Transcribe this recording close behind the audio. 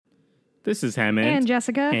This is Hammond. And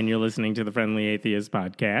Jessica. And you're listening to the Friendly Atheist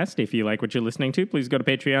Podcast. If you like what you're listening to, please go to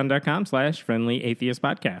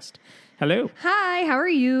patreon.com/friendlyatheistpodcast. Hello. Hi, how are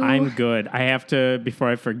you? I'm good. I have to,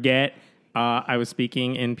 before I forget, I was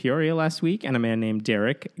speaking in Peoria last week, and a man named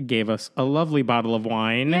Derek gave us a lovely bottle of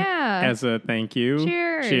wine as a thank you.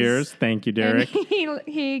 Cheers. Cheers. Thank you, Derek. And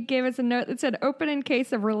he gave us a note that said, open in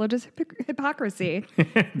case of religious hypocrisy.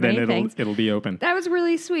 Then it'll be open. That was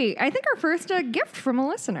really sweet. I think our first gift from a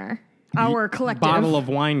listener. Our collective. Bottle of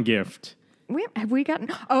wine gift. Have we gotten...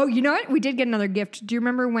 Oh, you know what? We did get another gift. Do you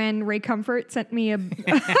remember when Ray Comfort sent me a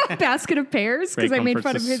basket of pears? Because I made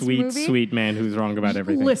fun of his movie? Sweet man who's wrong about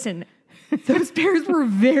everything. Listen, those pears were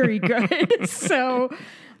very good. So,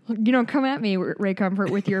 come at me, Ray Comfort,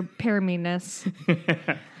 with your pear meanness.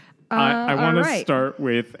 I want to start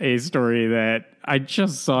with a story that I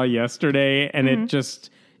just saw yesterday, and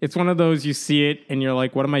it's one of those, you see it and you're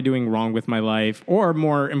like, what am I doing wrong with my life? Or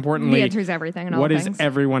more importantly, the answer is everything and all what things. Is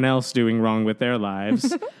everyone else doing wrong with their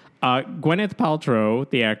lives? Gwyneth Paltrow,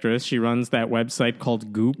 the actress, she runs that website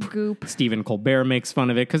called Goop. Stephen Colbert makes fun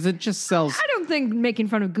of it because it just sells... I don't think making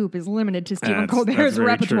fun of Goop is limited to Stephen Colbert's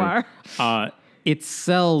repertoire. It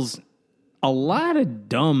sells a lot of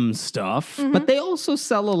dumb stuff, but they also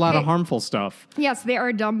sell a lot of harmful stuff. Yes, they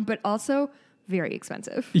are dumb, but also... very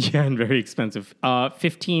expensive. Yeah, and very expensive.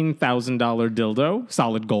 $15,000 dildo,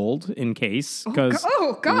 solid gold in case. Because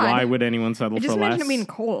God. Why would anyone settle for less? Just imagine it being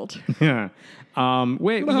cold. Yeah.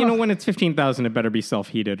 When it's $15,000, it better be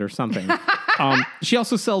self-heated or something. She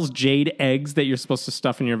also sells jade eggs that you're supposed to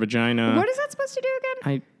stuff in your vagina. What is that supposed to do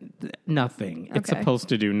again? Nothing. Okay. It's supposed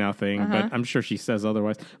to do nothing, but I'm sure she says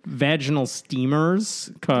otherwise. Vaginal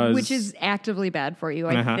steamers, which is actively bad for you,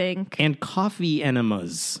 I think. And coffee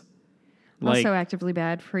enemas. Also actively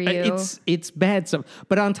bad for you. It's bad stuff.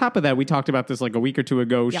 But on top of that, we talked about this like a week or two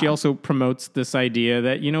ago. Yeah. She also promotes this idea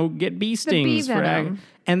that, get bee stings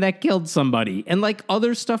and that killed somebody. And like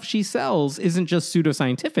other stuff she sells isn't just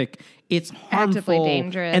pseudoscientific. It's harmful. Actively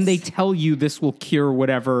dangerous. And they tell you this will cure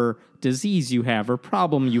whatever disease you have or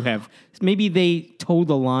problem you have. Maybe they toe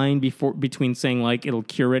the line between saying like it'll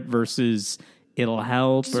cure it versus... it'll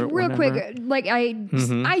help. Just real quick,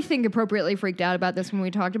 I think appropriately freaked out about this when we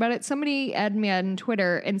talked about it. Somebody added me on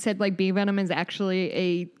Twitter and said like bee venom is actually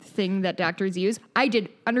a thing that doctors use. I did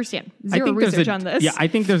understand zero research on this. Yeah, I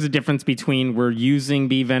think there's a difference between we're using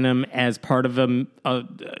bee venom as part of some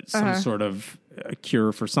sort of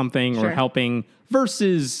cure for something or helping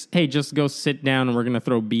versus, hey, just go sit down and we're going to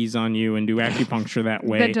throw bees on you and do acupuncture that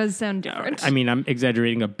way. That does sound different. I mean, I'm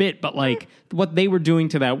exaggerating a bit, but like what they were doing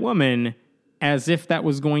to that woman... as if that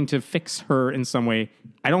was going to fix her in some way,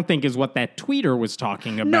 I don't think is what that tweeter was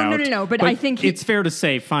talking about. No. But I think it's fair to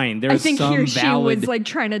say, fine. There's I think some he or she valid... was like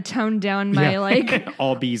trying to tone down my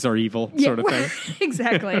all bees are evil sort of thing.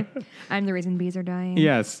 Exactly. I'm the reason bees are dying.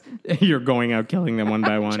 Yes, you're going out killing them one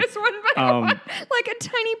by one. Just one by one, like a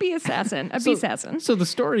tiny bee assassin, bee assassin. So the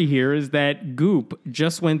story here is that Goop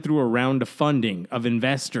just went through a round of funding of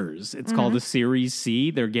investors. It's called a Series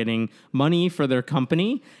C. They're getting money for their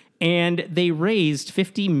company. And they raised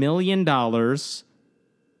 $50 million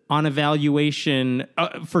on a valuation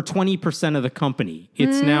for 20% of the company.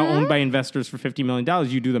 It's now owned by investors for $50 million.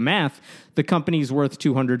 You do the math, the company's worth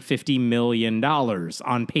 $250 million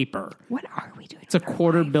on paper. What are we doing? It's a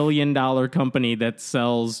 $250 million company that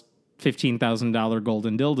sells $15,000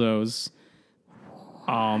 golden dildos.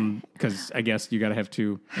 Because I guess you got to have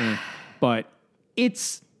two. But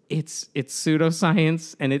it's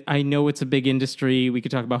pseudoscience, and I know it's a big industry. We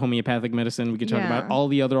could talk about homeopathic medicine. We could talk about all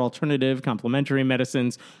the other alternative complementary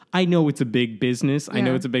medicines. I know it's a big business. I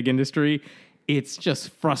know it's a big industry. It's just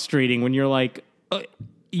frustrating when you're like,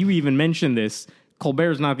 you even mentioned this.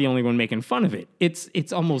 Colbert's not the only one making fun of it.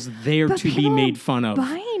 It's almost there to be made fun of.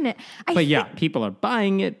 Buying it. People are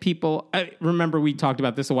buying it. Remember we talked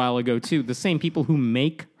about this a while ago too. The same people who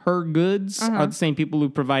make her goods are the same people who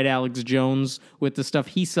provide Alex Jones with the stuff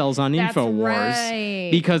he sells on InfoWars. Right.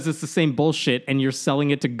 Because it's the same bullshit and you're selling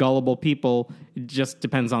it to gullible people. It just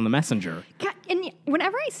depends on the messenger. God, and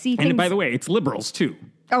whenever I see things... And by the way, it's liberals too.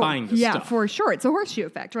 Buying this stuff. Yeah, for sure. It's a horseshoe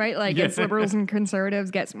effect, right? Like it's liberals and conservatives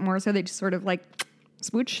get more so they just sort of like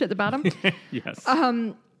smooch at the bottom. Yes.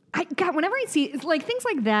 Whenever I see like things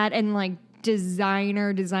like that and like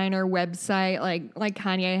designer website like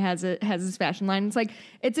Kanye has his fashion line. It's like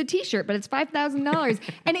it's a t-shirt, but it's $5,000,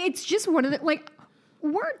 and it's just one of the like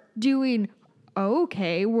we're doing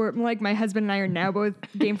okay. We're like my husband and I are now both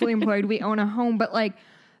gainfully employed. We own a home, but like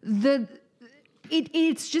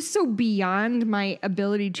it's just so beyond my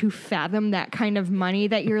ability to fathom that kind of money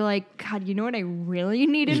that you're like, God, you know what I really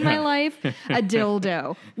need in my life? A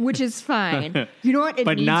dildo, which is fine. You know what it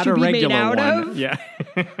but needs not to a be regular made out one. of? Yeah.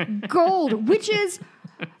 Gold, which is...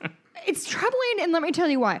 It's troubling, and let me tell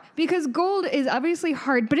you why. Because gold is obviously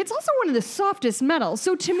hard, but it's also one of the softest metals.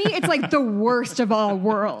 So to me, it's like the worst of all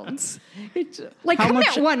worlds. Like, come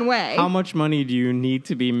that one way. How much money do you need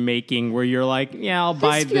to be making where you're like, yeah, I'll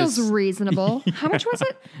buy this? This feels reasonable. How much was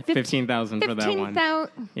it? 15,000 for that one.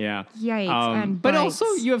 15,000. Yeah. Yikes. But also,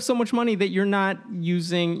 you have so much money that you're not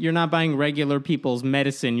buying regular people's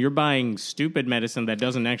medicine. You're buying stupid medicine that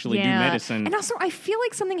doesn't actually do medicine. And also, I feel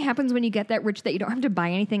like something happens when you get that rich that you don't have to buy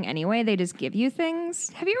anything anyway. They just give you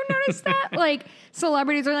things. Have you ever noticed that? Like,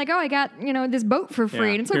 celebrities are like, oh, I got, this boat for free.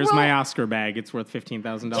 Yeah. And it's like, here's my Oscar bag. It's worth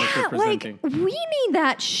 $15,000 for presenting. Like, we need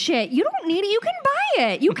that shit. You don't need it. You can buy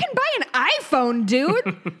it. You can buy an iPhone, dude.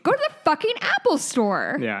 Go to the fucking Apple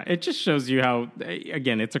store. Yeah, it just shows you how,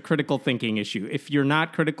 again, it's a critical thinking issue. If you're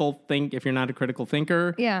not a critical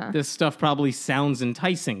thinker, this stuff probably sounds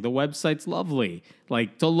enticing. The website's lovely,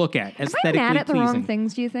 like to look at, aesthetically Am I mad at the pleasing. wrong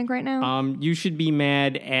things, do you think, right now? You should be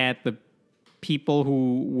mad at the people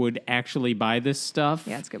who would actually buy this stuff.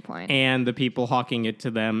 Yeah, that's a good point. And the people hawking it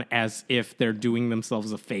to them as if they're doing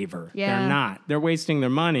themselves a favor. Yeah. They're not. They're wasting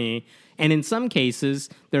their money. And in some cases,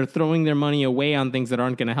 they're throwing their money away on things that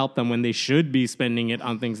aren't going to help them when they should be spending it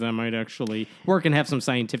on things that might actually work and have some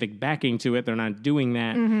scientific backing to it. They're not doing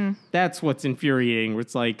that. Mm-hmm. That's what's infuriating. Where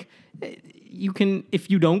it's like, you can,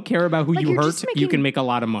 if you don't care about who you hurt, you can make a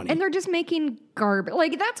lot of money. And they're just making garbage.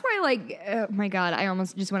 Like, that's why, like, oh my God, I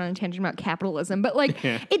almost just went on a tangent about capitalism. But, like,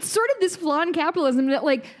 it's sort of this flaw in capitalism that,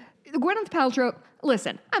 like, Gwyneth Paltrow,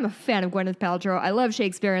 listen, I'm a fan of Gwyneth Paltrow. I love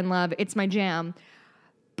Shakespeare in Love. It's my jam.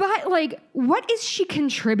 But, like, what is she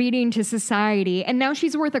contributing to society? And now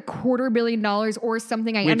she's worth $250 million or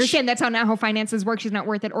something. I understand that's not how finances work. She's not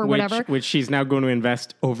worth it or whatever. Which she's now going to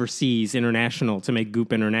invest overseas, international, to make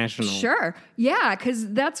Goop international. Sure. Yeah, because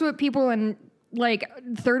that's what people in, like,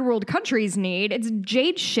 third world countries need. It's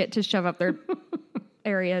jade shit to shove up their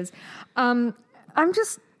areas.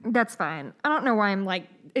 That's fine. I don't know why I'm, like,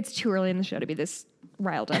 it's too early in the show to be this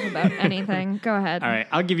riled up about anything. Go ahead. All right,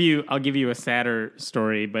 I'll give you a sadder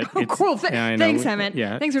story, but it's cool. Thanks, Emmett.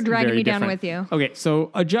 Yeah, thanks for dragging me different. down with you. Okay, so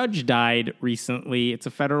a judge died recently. It's a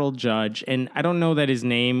federal judge, and I don't know that his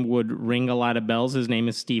name would ring a lot of bells. His name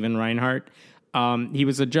is Stephen Reinhart. He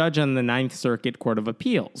was a judge on the Ninth Circuit Court of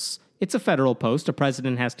Appeals. It's a federal post. A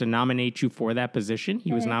president has to nominate you for that position.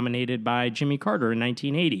 He was nominated by Jimmy Carter in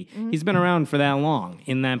 1980. He's been around for that long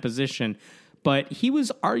in that position. But he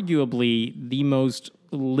was arguably the most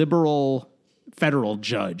liberal federal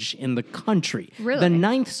judge in the country. Really? The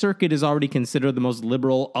Ninth Circuit is already considered the most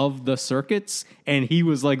liberal of the circuits, and he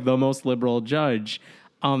was like the most liberal judge.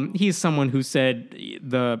 He's someone who said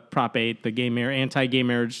the Prop 8, the anti-gay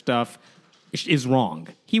marriage stuff, is wrong.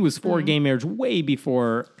 He was for gay marriage way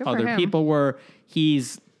before other people were.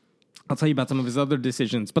 I'll tell you about some of his other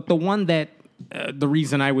decisions, but the one that the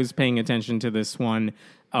reason I was paying attention to this one,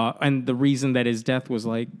 and the reason that his death was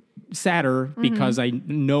like sadder because I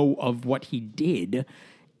know of what he did,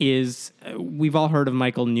 is we've all heard of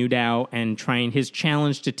Michael Newdow and trying his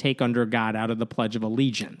challenge to take Under God out of the Pledge of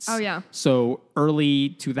Allegiance. Oh, yeah. So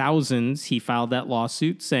early 2000s, he filed that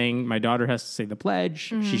lawsuit saying, my daughter has to say the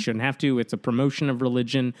pledge. She shouldn't have to. It's a promotion of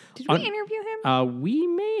religion. Did we interview him? We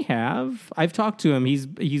may have. I've talked to him. He's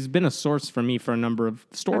been a source for me for a number of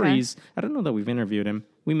stories. Okay. I don't know that we've interviewed him.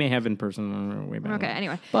 We may have in person on our way back. Okay,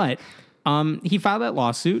 anyway. But he filed that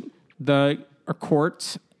lawsuit. The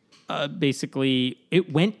court... basically,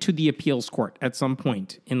 it went to the appeals court at some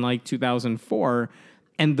point in like 2004.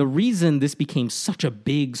 And the reason this became such a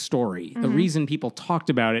big story, the reason people talked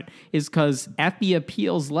about it, is because at the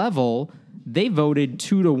appeals level, they voted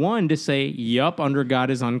 2-1 to say, yup, Under God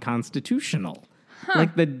is unconstitutional.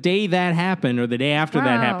 Like the day that happened or the day after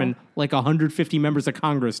that happened, like 150 members of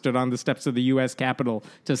Congress stood on the steps of the U.S. Capitol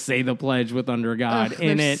to say the pledge with Under God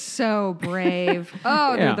in they're it. So brave.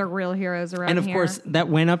 Oh, they're the real heroes around here. And of course, that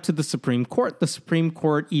went up to the Supreme Court. The Supreme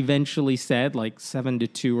Court eventually said, like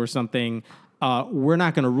 7-2 or something, we're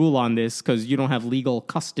not going to rule on this because you don't have legal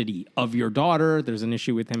custody of your daughter. There's an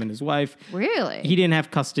issue with him and his wife. Really? He didn't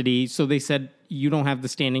have custody, so they said, you don't have the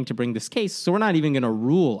standing to bring this case, so we're not even going to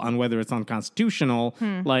rule on whether it's unconstitutional.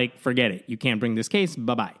 Like, forget it. You can't bring this case.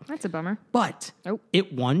 Bye-bye. That's a bummer. But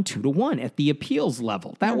it won 2-1 at the appeals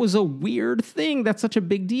level. That was a weird thing. That's such a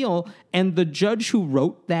big deal. And the judge who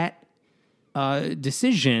wrote that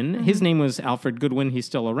decision, his name was Alfred Goodwin. He's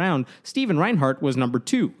still around. Stephen Reinhart was number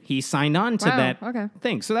 2. He signed on to that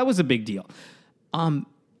thing. So that was a big deal.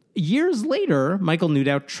 years later, Michael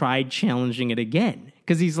Newdow tried challenging it again.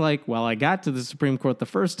 Because he's like, well, I got to the Supreme Court the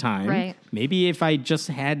first time. Right. Maybe if I just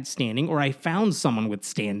had standing or I found someone with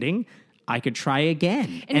standing, I could try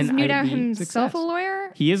again. And is I'd Newdow be himself success. a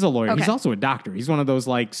lawyer? He is a lawyer. Okay. He's also a doctor. He's one of those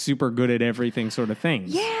like super good at everything sort of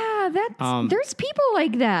things. Yeah, there's people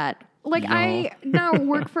like that. Like I now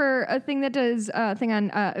work for a thing that does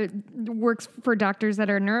works for doctors that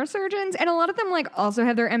are neurosurgeons, and a lot of them like also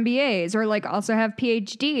have their MBAs or like also have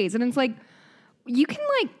PhDs, and it's like you can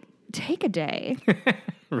like take a day.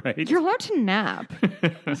 Right. You're allowed to nap.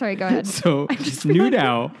 Sorry, go ahead. So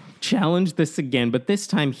Newdow challenged this again, but this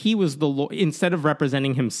time he was instead of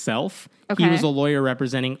representing himself, he was a lawyer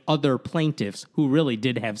representing other plaintiffs who really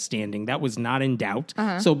did have standing. That was not in doubt.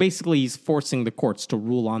 So basically he's forcing the courts to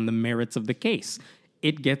rule on the merits of the case.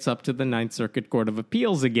 It gets up to the Ninth Circuit Court of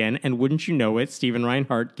Appeals again, and wouldn't you know it, Stephen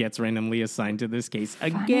Reinhart gets randomly assigned to this case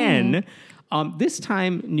again. This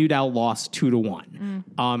time, Newdow lost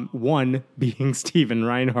 2-1. One being Stephen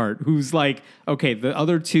Reinhart, who's like, okay, the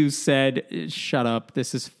other two said, shut up,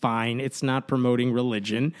 this is fine. It's not promoting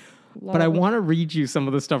religion. But I want to read you some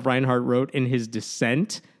of the stuff Reinhart wrote in his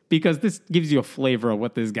dissent, because this gives you a flavor of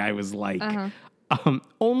what this guy was like.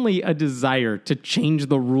 Only a desire to change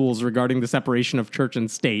the rules regarding the separation of church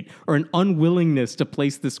and state, or an unwillingness to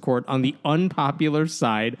place this court on the unpopular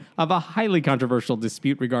side of a highly controversial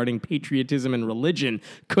dispute regarding patriotism and religion,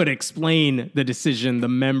 could explain the decision the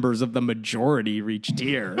members of the majority reached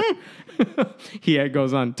here. He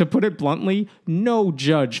goes on, to put it bluntly, no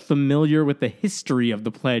judge familiar with the history of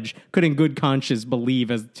the pledge could in good conscience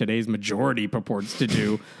believe, as today's majority purports to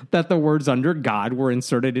do, that the words under God were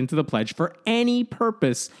inserted into the pledge for any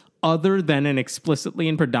purpose other than an explicitly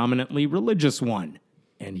and predominantly religious one.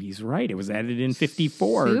 And he's right. It was added in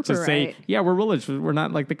 54 Super to say, right. yeah, we're religious. We're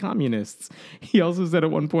not like the communists. He also said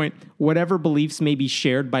at one point, whatever beliefs may be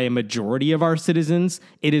shared by a majority of our citizens,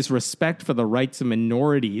 it is respect for the rights of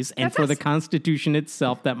minorities and for the Constitution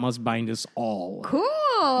itself that must bind us all. Cool.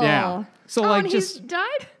 Yeah. So like and just he's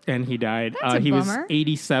died? and he died. That's a He was bummer.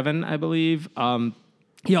 87, I believe.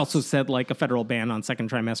 He also said like a federal ban on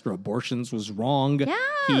second trimester abortions was wrong. Yes.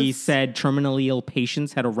 He said terminally ill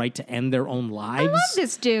patients had a right to end their own lives. I love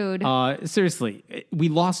this dude. Seriously, we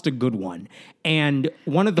lost a good one. And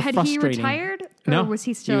one of the Had frustrating... he retired? Or No, was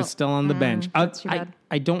he still? He was still on the bench. That's too bad.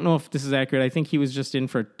 I don't know if this is accurate. I think he was just in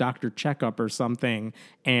for a doctor checkup or something,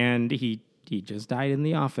 and he just died in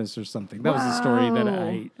the office or something. That was the story that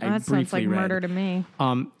I that sounds briefly like read. murder to me.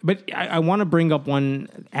 But I want to bring up one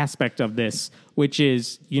aspect of this, which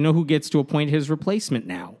is, you know who gets to appoint his replacement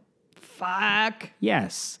now? Fuck.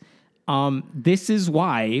 Yes. This is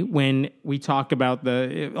why when we talk about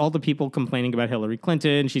all the people complaining about Hillary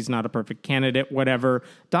Clinton, she's not a perfect candidate, whatever,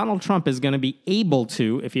 Donald Trump is going to be able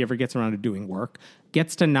to, if he ever gets around to doing work,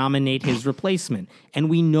 gets to nominate his replacement. And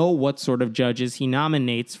we know what sort of judges he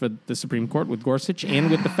nominates for the Supreme Court with Gorsuch and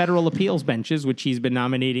with the federal appeals benches, which he's been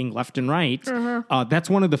nominating left and right. That's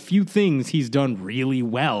one of the few things he's done really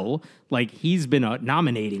well. Like, he's been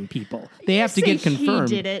nominating people. They have to get confirmed.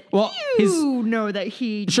 He did it. Well, you know that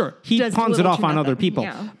he Sure, he does pawns it little off to on other nothing. people.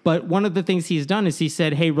 Yeah. But one of the things he's done is he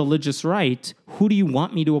said, hey, religious right, who do you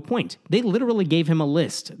want me to appoint? They literally gave him a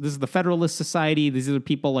list. This is the Federalist Society. These are the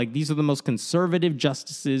people, like, these are the most conservative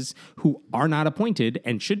justices who are not appointed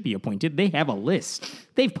and should be appointed. They have a list.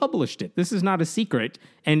 They've published it. This is not a secret.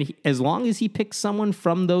 And as long as he picks someone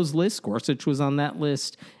from those lists, Gorsuch was on that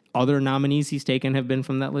list, other nominees he's taken have been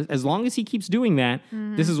from that list. As long as he keeps doing that,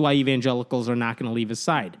 this is why evangelicals are not going to leave his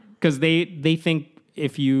side. Because they think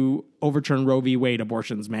if you overturn Roe v. Wade,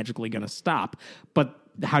 abortion's magically going to stop. But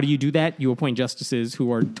how do you do that? You appoint justices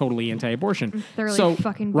who are totally anti-abortion. Thoroughly So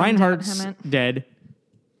fucking bummed Reinhardt's out, Hammett. dead.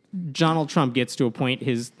 Donald Trump gets to appoint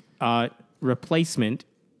his replacement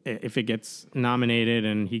if it gets nominated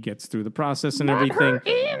and he gets through the process and everything.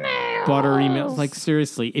 Butter emails. Like,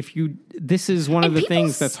 seriously, this is one of the people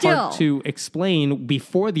things that's hard to explain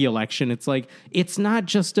before the election. It's like, it's not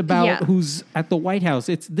just about who's at the White House.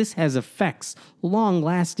 This has effects, long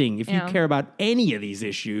lasting. If you care about any of these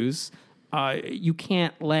issues, you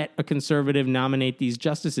can't let a conservative nominate these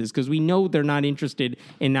justices because we know they're not interested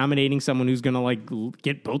in nominating someone who's going to like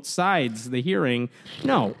get both sides the hearing.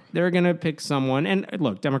 No, they're going to pick someone. And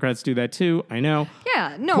look, Democrats do that too. I know.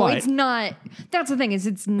 Yeah, no, But- it's not. That's the thing is,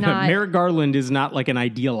 it's not. Merrick Garland is not like an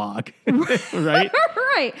ideologue, right?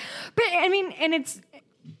 Right. But I mean, and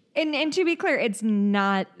And to be clear, it's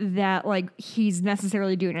not that like he's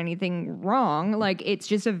necessarily doing anything wrong. Like it's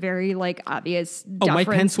just a very like obvious. Mike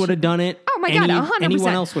Pence would have done it. Oh my God, 100%.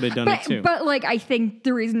 Anyone else would have done it too. But like I think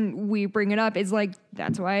the reason we bring it up is like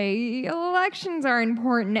that's why elections are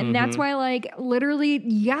important, and that's why like literally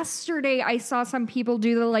yesterday I saw some people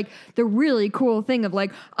do the really cool thing of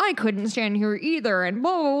like I couldn't stand here either, and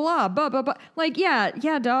blah blah blah blah blah blah. Like yeah,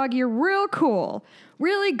 dog, you're real cool.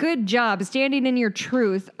 Really good job standing in your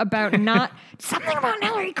truth about not something about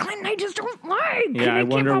Hillary Clinton I just don't like. Yeah, I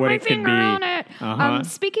wonder what it could be. On it.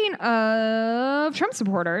 Speaking of Trump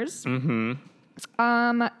supporters, so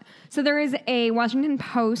there is a Washington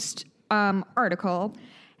Post article,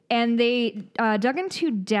 and they dug into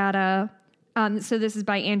data. So this is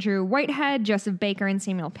by Andrew Whitehead, Joseph Baker, and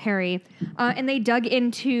Samuel Perry, and they dug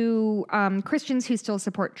into Christians who still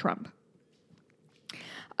support Trump.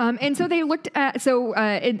 And so they looked at,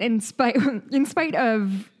 in spite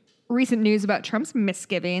of recent news about Trump's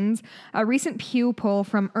misgivings, a recent Pew poll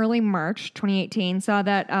from early March 2018 saw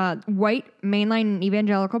that white mainline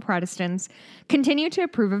evangelical Protestants continue to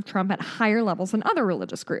approve of Trump at higher levels than other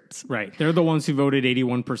religious groups. Right. They're the ones who voted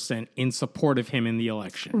 81% in support of him in the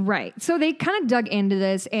election. Right. So they kind of dug into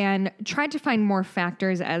this and tried to find more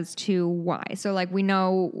factors as to why. So like we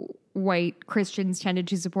know white Christians tended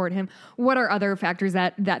to support him. What are other factors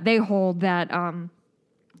that they hold that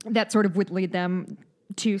that sort of would lead them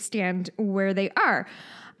to stand where they are?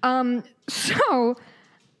 So,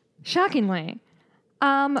 shockingly,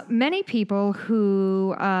 many people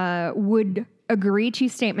who would agree to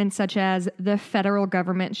statements such as the federal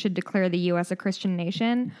government should declare the U.S. a Christian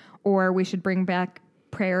nation, or we should bring back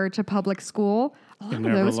prayer to public school, a lot of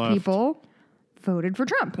those people voted for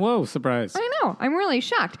Trump. Whoa, surprise. I know. I'm really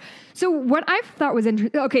shocked. So what I thought was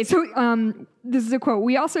interesting... Okay, so this is a quote.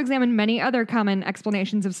 We also examined many other common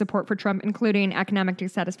explanations of support for Trump, including economic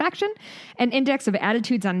dissatisfaction, an index of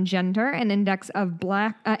attitudes on gender, an index of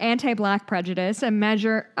anti-black prejudice, a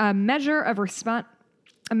measure of respondents'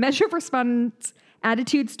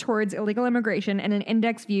 attitudes towards illegal immigration, and an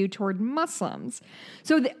index view toward Muslims.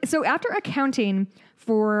 So after accounting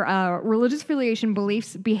for religious affiliation,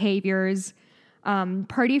 beliefs, behaviors,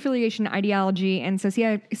 party affiliation, ideology, and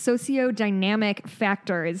socio-dynamic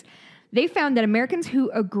factors, they found that Americans who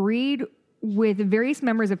agreed with various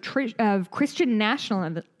members of Christian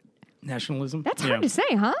nationalism. That's hard to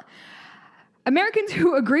say, huh? Americans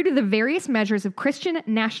who agreed with the various measures of Christian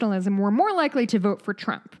nationalism were more likely to vote for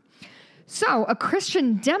Trump. So a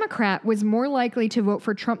Christian Democrat was more likely to vote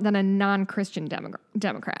for Trump than a non-Christian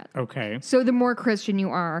Democrat. Okay. So the more Christian you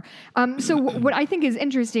are. So what I think is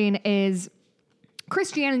interesting is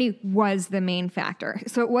Christianity was the main factor.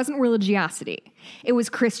 So it wasn't religiosity. It was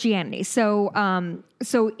Christianity. So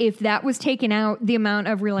if that was taken out, the amount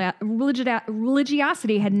of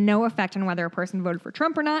religiosity had no effect on whether a person voted for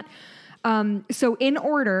Trump or not. So in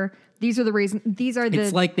order, these are the reasons.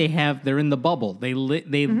 It's like they're in the bubble.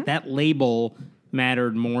 That label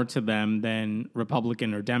mattered more to them than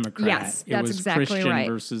Republican or Democrat. Yes, that's exactly Christian right.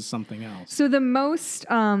 versus something else. So the most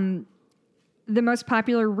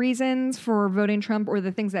popular reasons for voting Trump, or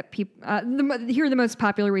the things that people here are the most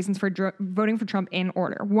popular reasons for voting for Trump in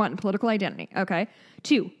order: 1, political identity. Okay.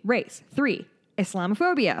 2, race. 3,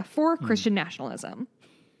 Islamophobia. 4, Christian nationalism.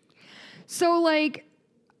 So, like,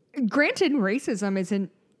 granted, racism isn't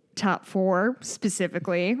top 4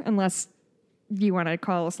 specifically, unless you want to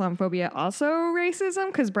call Islamophobia also racism,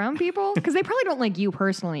 because brown people, because they probably don't like you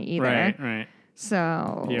personally either. Right.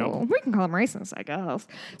 So we can call them racist, I guess.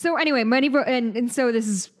 So anyway, and so this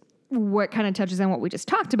is what kind of touches on what we just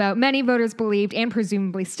talked about. Many voters believed, and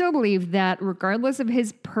presumably still believe, that regardless of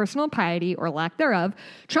his personal piety or lack thereof,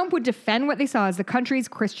 Trump would defend what they saw as the country's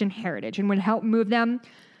Christian heritage and would help move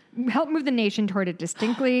the nation toward a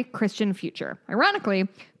distinctly Christian future. Ironically,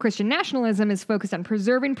 Christian nationalism is focused on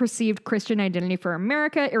preserving perceived Christian identity for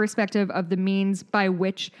America, irrespective of the means by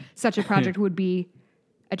which such a project would be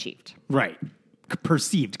achieved. Right.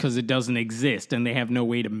 Perceived, because it doesn't exist and they have no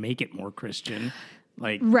way to make it more Christian.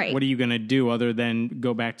 Like, right. What are you going to do other than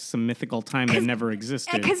go back to some mythical time that never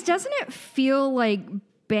existed? Because doesn't it feel like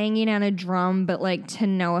banging on a drum, but like to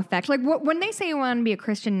no effect? Like, when they say you want to be a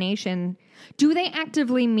Christian nation, do they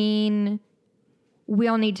actively mean we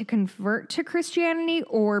all need to convert to Christianity,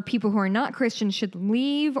 or people who are not Christians should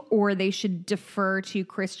leave, or they should defer to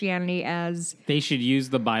Christianity as... They should use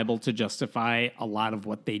the Bible to justify a lot of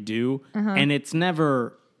what they do. And it's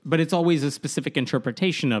never... But it's always a specific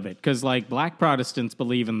interpretation of it. Because, like, black Protestants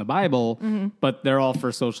believe in the Bible, but they're all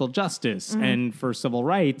for social justice and for civil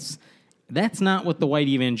rights. That's not what the white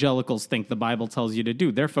evangelicals think the Bible tells you to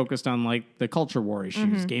do. They're focused on like the culture war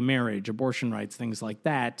issues, gay marriage, abortion rights, things like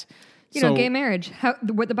that. You know, gay marriage,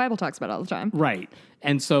 what the Bible talks about all the time. Right.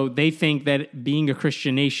 And so they think that being a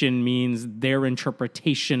Christian nation means their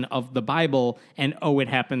interpretation of the Bible, and it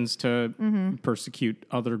happens to persecute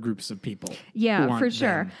other groups of people. Yeah, for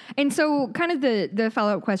sure. them. And so kind of the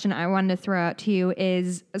follow-up question I wanted to throw out to you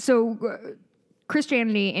is,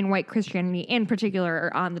 Christianity and white Christianity in particular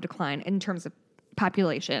are on the decline in terms of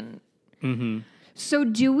population. Mm-hmm. So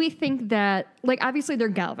do we think that, like, obviously they're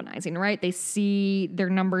galvanizing, right? They see their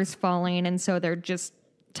numbers falling, and so they're just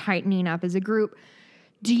tightening up as a group.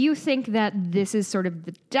 Do you think that this is sort of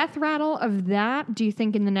the death rattle of that? Do you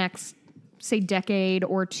think in the next, say, decade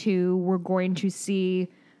or two, we're going to see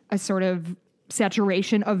a sort of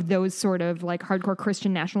saturation of those sort of like hardcore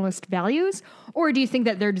Christian nationalist values? Or do you think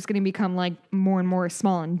that they're just going to become like more and more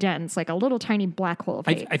small and dense, like a little tiny black hole of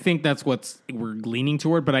hate? I think that's what we're leaning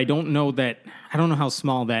toward, but I don't know how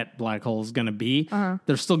small that black hole is going to be.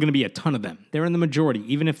 There's still going to be a ton of them. They're in the majority.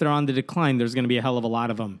 Even if they're on the decline, there's going to be a hell of a lot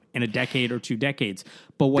of them in a decade or 2 decades.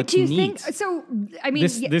 But what's do you neat... think, so, I mean...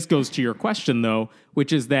 This goes to your question, though,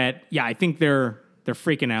 which is that, I think they're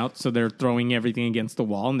freaking out, so they're throwing everything against the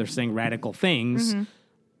wall, and they're saying radical things.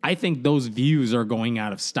 I think those views are going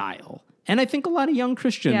out of style. And I think a lot of young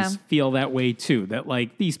Christians feel that way, too, that,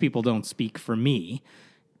 like, these people don't speak for me.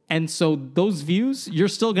 And so those views, you're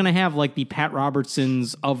still going to have, like, the Pat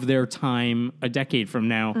Robertsons of their time a decade from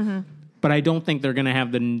now. But I don't think they're going to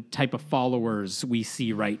have the type of followers we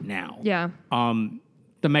see right now. Yeah.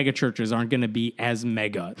 The mega churches aren't going to be as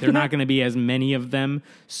mega. They're not going to be as many of them.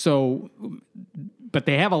 So, but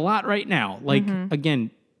they have a lot right now. Like,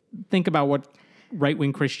 again, think about what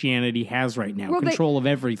right-wing Christianity has right now. Control of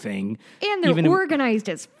everything. And they're organized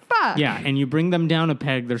as fuck. Yeah, and you bring them down a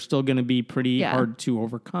peg, they're still going to be pretty hard to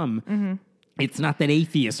overcome. It's not that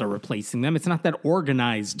atheists are replacing them. It's not that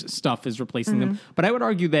organized stuff is replacing them. But I would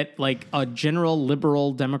argue that, like, a general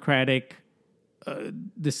liberal, democratic,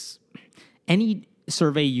 any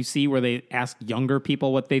survey you see where they ask younger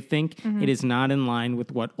people what they think, it is not in line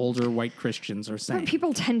with what older white Christians are saying. But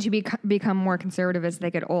people tend to become more conservative as they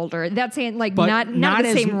get older. That's saying, like, not at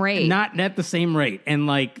the same rate. Not at the same rate. And,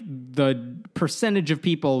 like, the percentage of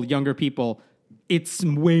people, younger people, it's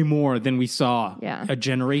way more than we saw a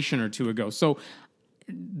generation or two ago. So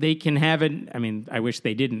they can have it. I mean, I wish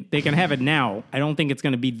they didn't. They can have it now. I don't think it's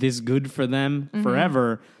going to be this good for them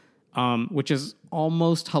forever. Which is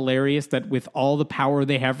almost hilarious that with all the power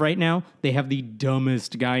they have right now, they have the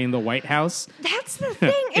dumbest guy in the White House. That's the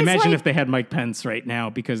thing. Imagine if they had Mike Pence right now,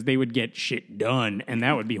 because they would get shit done, and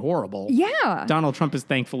that would be horrible. Yeah. Donald Trump is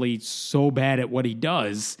thankfully so bad at what he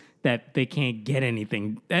does that they can't get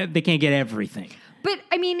anything. They can't get everything. But,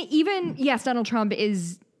 I mean, Donald Trump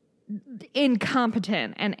is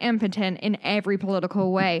incompetent and impotent in every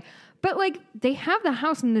political way. But, like, they have the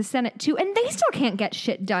House and the Senate, too, and they still can't get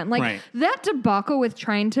shit done. Like, that debacle with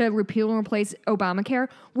trying to repeal and replace Obamacare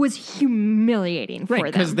was humiliating for them.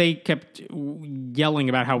 Right, because they kept yelling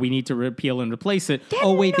about how we need to repeal and replace it.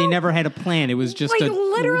 They never had a plan. It was just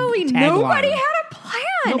literally nobody had a plan.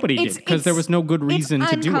 Nobody did, because there was no good reason to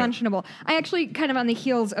do it. It's unconscionable. I actually kind of on the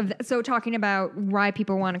heels of talking about why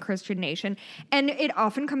people want a Christian nation, and it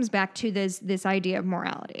often comes back to this idea of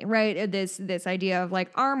morality, right? This idea of, like,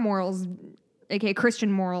 our morals, aka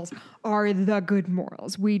Christian morals, are the good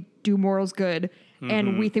morals. We do morals good,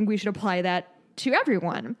 and we think we should apply that to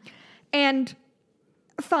everyone. And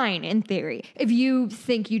fine, in theory, if you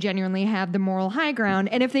think you genuinely have the moral high ground,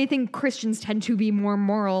 and if they think Christians tend to be more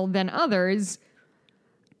moral than others,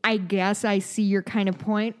 I guess I see your kind of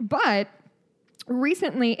point. But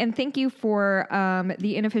recently, and thank you for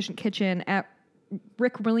the Inefficient Kitchen at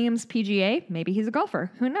Rick Williams PGA. Maybe he's a golfer.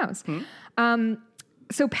 Who knows?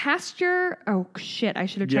 So Pastor... Oh, shit. I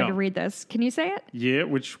should have tried to read this. Can you say it? Yeah,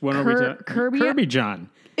 which one are we talking? Kirby John.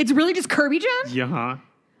 It's really just Kirby John? Yeah.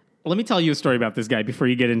 Let me tell you a story about this guy before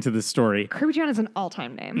you get into the story. Kirby John is an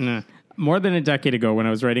all-time name. More than a decade ago, when I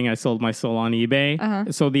was writing I Sold My Soul on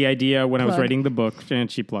eBay. So the idea when I was writing the book,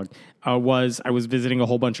 and she plugged, was I was visiting a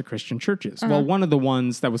whole bunch of Christian churches. Well, one of the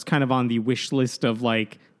ones that was kind of on the wish list of,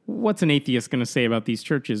 like, what's an atheist going to say about these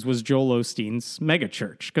churches was Joel Osteen's mega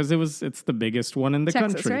church, because it's the biggest one in the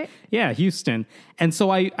Texas, country. Right? Yeah, Houston. And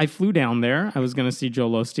so I flew down there. I was going to see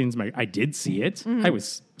Joel Osteen's mega. I did see it. I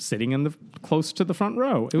was sitting close to the front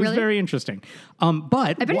row. It was very interesting.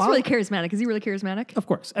 But I bet he's really charismatic. Is he really charismatic? Of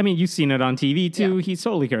course. I mean, you've seen it on TV too. Yeah. He's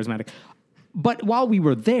totally charismatic. But while we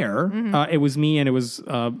were there, it was me and it was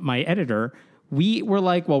my editor. we were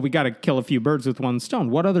like, well, we got to kill a few birds with one stone.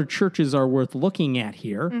 What other churches are worth looking at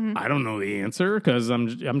here? I don't know the answer because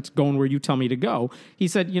I'm going where you tell me to go. He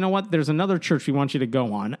said, you know what? There's another church we want you to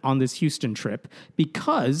go on this Houston trip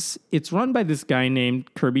because it's run by this guy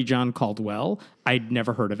named Kirby John Caldwell. I'd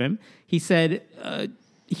never heard of him. He said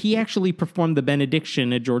he actually performed the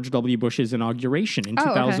benediction at George W. Bush's inauguration in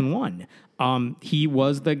 2001. He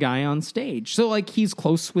was the guy on stage. So, like, he's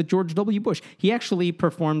close with George W. Bush. He actually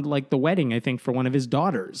performed, like, the wedding, I think, for one of his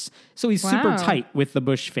daughters. So he's super tight with the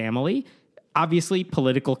Bush family. Obviously,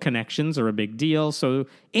 political connections are a big deal. So,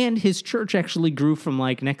 and his church actually grew from,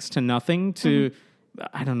 like, next to nothing to...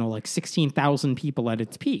 I don't know, like 16,000 people at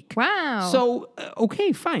its peak. Wow. So,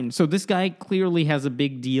 okay, fine. So this guy clearly has a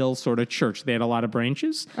big deal sort of church. They had a lot of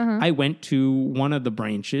branches. I went to one of the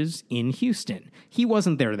branches in Houston. He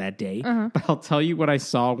wasn't there that day, but I'll tell you what I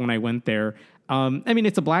saw when I went there. I mean,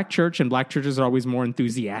 it's a black church, and black churches are always more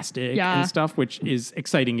enthusiastic and stuff, which is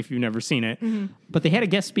exciting if you've never seen it. But they had a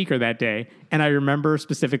guest speaker that day, and I remember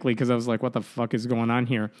specifically because I was like, what the fuck is going on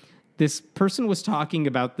here? This person was talking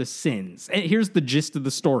about the sins. And here's the gist of the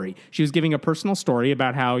story. She was giving a personal story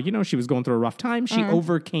about how, you know, she was going through a rough time. She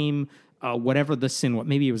overcame whatever the sin was.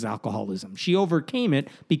 Maybe it was alcoholism. She overcame it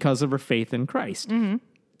because of her faith in Christ.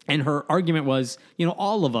 And her argument was, you know,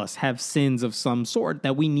 all of us have sins of some sort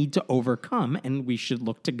that we need to overcome, and we should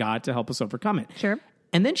look to God to help us overcome it. Sure.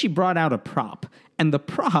 And then she brought out a prop. And the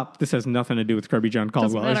prop, this has nothing to do with Kirby John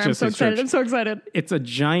Caldwell. It's just I'm so excited. It's a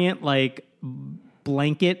giant, like,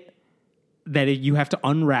 blanket that you have to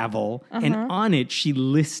unravel, and on it, she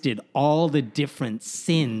listed all the different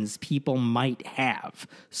sins people might have.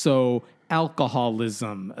 So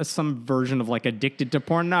alcoholism, some version of like addicted to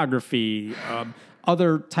pornography,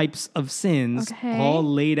 other types of sins, all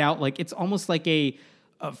laid out. Like it's almost like a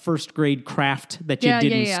first grade craft that you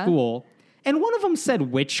did in school. And one of them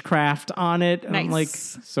said witchcraft on it. And I'm like,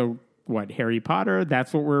 so what, Harry Potter?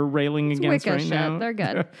 That's what we're railing against right now? They're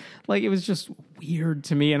good. Like, it was just weird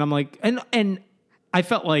to me. And I'm like, and I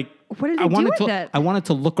felt like what did they do with it? I wanted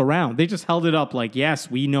to look around. They just held it up like, yes,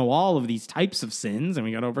 we know all of these types of sins and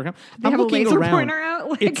we got to overcome. I'm looking laser around. Pointer out.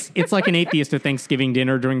 Like. It's like an atheist at Thanksgiving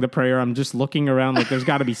dinner during the prayer. I'm just looking around like there's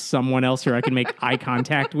got to be someone else here I can make eye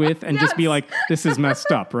contact with and just be like, this is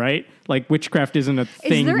messed up, right? Like witchcraft isn't a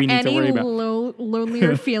thing we need to worry about. Is there any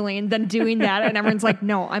lonelier feeling than doing that? And everyone's like,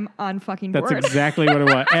 no, I'm on fucking board. That's exactly what it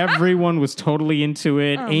was. Everyone was totally into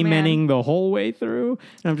it, amening the whole way through.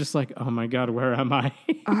 And I'm just like, oh my God, where am I?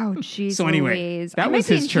 Oh, jeez. So anyway, that was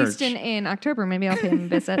his church. Houston in October. Maybe I'll pay him a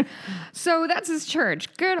visit. So that's his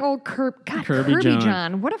church. Good old Kirby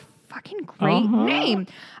John. What a fucking great name.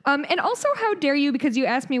 And also, how dare you, because you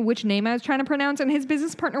asked me which name I was trying to pronounce, and his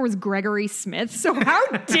business partner was Gregory Smith. So how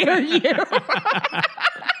dare you?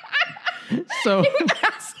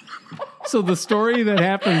 So the story that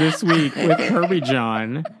happened this week with Kirby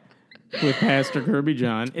John, with Pastor Kirby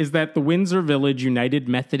John, is that the Windsor Village United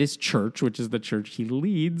Methodist Church, which is the church he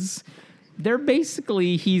leads, they're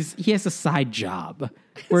basically, he has a side job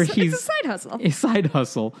where it's a side hustle. A side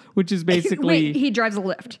hustle, which is basically... Wait, he drives a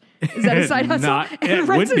Lyft. Is that a side hustle? And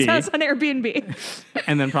rents his house on Airbnb.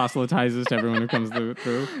 And then proselytizes to everyone who comes through.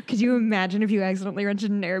 Could you imagine if you accidentally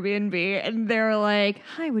rented an Airbnb and they're like,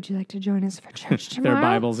 hi, would you like to join us for church tomorrow? There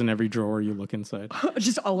are Bibles in every drawer you look inside.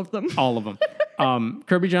 Just all of them. All of them.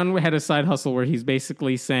 Kirby John had a side hustle where he's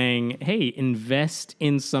basically saying, hey, invest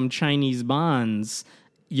in some Chinese bonds.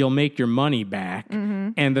 You'll make your money back.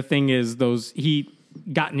 And the thing is, he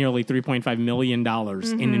got nearly $3.5 million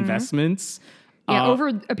in investments. Yeah, over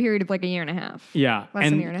a period of like a year and a half. Yeah. Less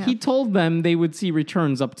than a year and a half. He told them they would see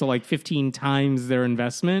returns up to like 15 times their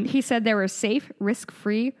investment. He said they were safe,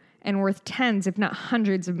 risk-free, and worth tens, if not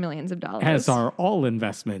hundreds of millions of dollars. As are all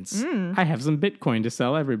investments. I have some Bitcoin to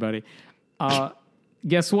sell everybody.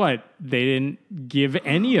 Guess what? They didn't give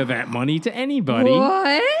any of that money to anybody.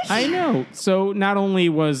 What? I know. So not only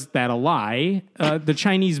was that a lie, the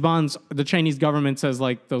Chinese government says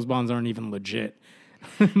like those bonds aren't even legit.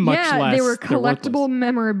 Much less they were collectible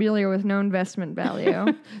memorabilia with no investment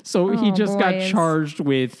value. So he just got charged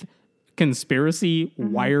with conspiracy,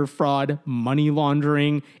 wire fraud, money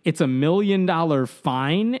laundering. It's $1 million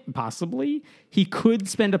fine, possibly. He could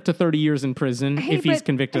spend up to 30 years in prison if he's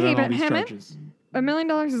convicted on all these charges. $1 million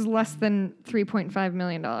is less than $3.5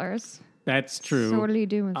 million. That's true. So what did he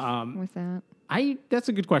do with that? That's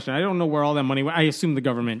a good question. I don't know where all that money went. I assume the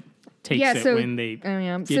government takes it when they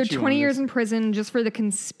get So 20 years in prison just for the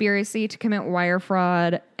conspiracy to commit wire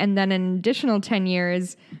fraud, and then an additional 10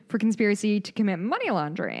 years for conspiracy to commit money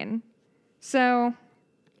laundering. So,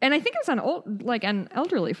 and I think it was on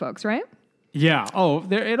elderly folks, right? Yeah. Oh,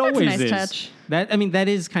 it a always nice is. touch. That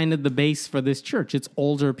is kind of the base for this church. It's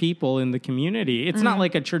older people in the community. It's not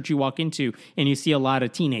like a church you walk into and you see a lot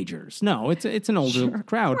of teenagers. No, it's an older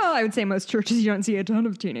crowd. Well, I would say most churches you don't see a ton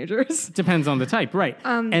of teenagers. Depends on the type, right?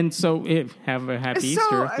 And so have a happy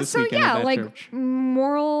Easter this weekend at that like church.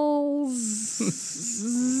 morals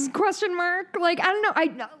question mark. Like I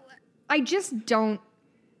don't know. I just don't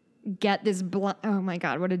get this oh my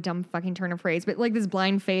god, what a dumb fucking turn of phrase, but like this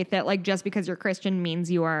blind faith that like just because you're Christian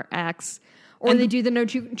means you are X. Or they do the no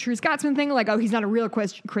true Scotsman thing, like, oh, he's not a real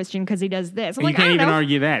Christian because he does this. I'm you like, can't I don't even know.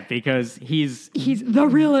 argue that because he's the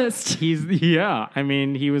realist. I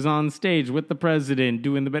mean, he was on stage with the president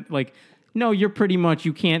doing the bit. Like, no, you're pretty much,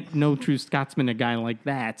 you can't no true Scotsman a guy like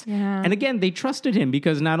that. Yeah. And again, they trusted him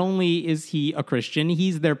because not only is he a Christian,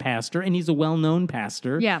 he's their pastor and he's a well-known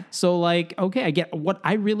pastor. Yeah. So like, okay, I get, what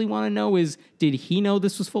I really want to know is, did he know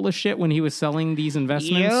this was full of shit when he was selling these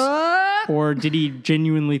investments? Yeah. Or did he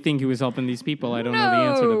genuinely think he was helping these people? I don't know the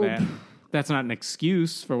answer to that. Nope. That's not an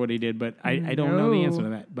excuse for what he did, but I don't know the answer to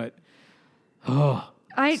that. But,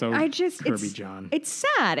 I just Kirby it's, John. It's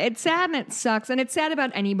sad. It's sad and it sucks. And it's sad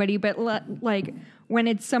about anybody, but like when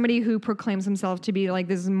it's somebody who proclaims himself to be like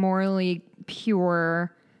this morally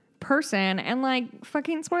pure person and like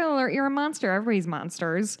fucking spoiler alert, you're a monster. Everybody's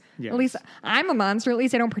monsters. Yes. At least I'm a monster. At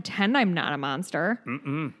least I don't pretend I'm not a monster.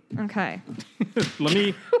 Okay. Let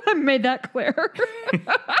me. I made that clear.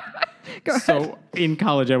 Go ahead. So in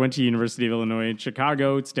college, I went to University of Illinois in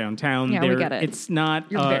Chicago. It's downtown. Yeah, we get it. It's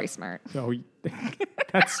not. You're very smart. Oh,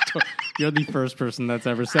 you're the first person that's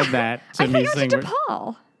ever said that to I me. think it was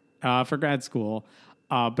DePaul. For grad school,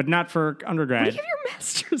 but not for undergrad. What do you have your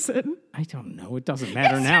master's in? I don't know. It doesn't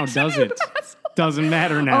matter now, does it? Doesn't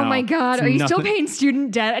matter now. Oh my God. It's Are you still nothing- paying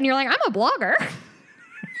student debt? And you're like, I'm a blogger.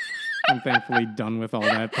 I'm thankfully done with all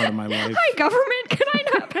that part of my life. Hi, government. Can I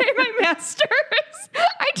not pay my master's?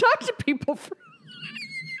 I talk to people for.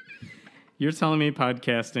 You're telling me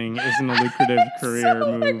podcasting isn't a lucrative career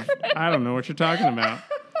move. I don't know what you're talking about.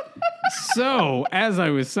 So, as I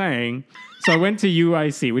was saying, so I went to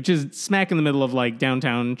UIC, which is smack in the middle of like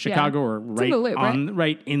downtown Chicago, or right in the loop,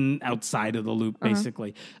 right in outside of the loop,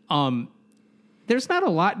 basically. There's not a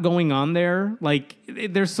lot going on there. Like,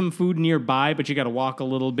 there's some food nearby, but you got to walk a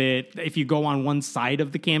little bit. If you go on one side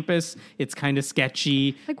of the campus, it's kind of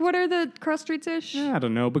sketchy. Like, what are the cross streets-ish? I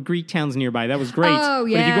don't know, but Greek Town's nearby. That was great. Oh,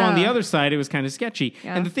 But if you go on the yeah. other side, it was kind of sketchy.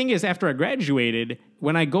 Yeah. And the thing is, after I graduated,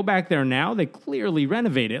 when I go back there now, they clearly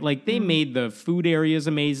renovate it. Like, they made the food areas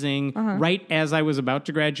amazing. Right as I was about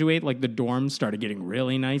to graduate, like, the dorms started getting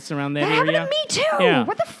really nice around that That happened area. to me too. Yeah.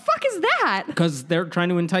 What the fuck is that? Because they're trying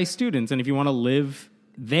to entice students. And if you want to live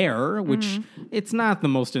there, which it's not the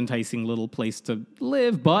most enticing little place to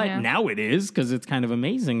live, but Yeah. now it is because it's kind of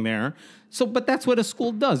amazing there. So, but that's what a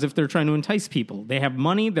school does if they're trying to entice people. They have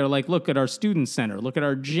money. They're like, look at our student center, look at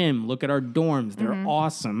our gym, look at our dorms. They're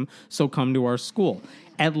awesome. So come to our school.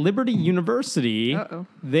 At Liberty University,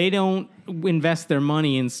 they don't invest their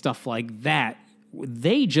money in stuff like that.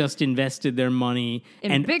 They just invested their money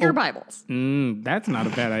In bigger Bibles. That's not a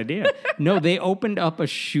bad idea. No, they opened up a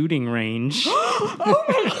shooting range.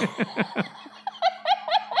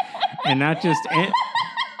 And not just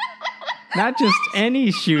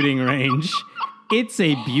any shooting range. It's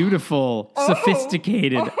a beautiful,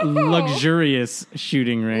 sophisticated, luxurious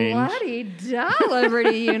shooting range. Bloody da,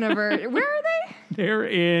 Liberty University. Where are they? They're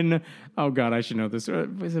in, oh God, I should know this.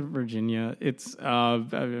 Is it Virginia? It's, For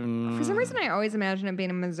some reason, I always imagine it being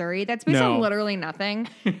in Missouri. That's based No. on literally nothing.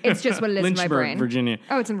 It's just what it is in my Lynchburg, brain. Virginia.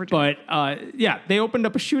 Oh, it's in Virginia. But yeah, they opened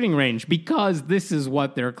up a shooting range because this is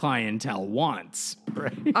what their clientele wants.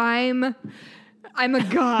 Right? I'm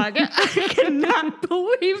agog. I cannot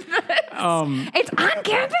believe this. It's on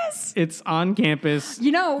campus. It's on campus.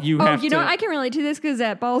 You know, have to, I can relate to this because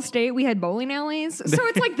at Ball State we had bowling alleys, so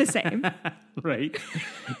it's like the same. right?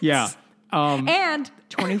 Yeah. And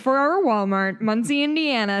 24-hour Walmart, Muncie,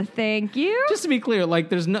 Indiana. Thank you. Just to be clear, like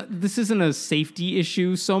this isn't a safety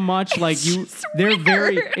issue so much. Like they're weird.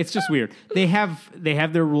 very. It's just weird. They have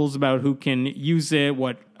their rules about who can use it,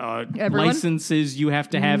 what Everyone? licenses you have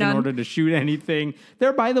to have None. in order to shoot anything.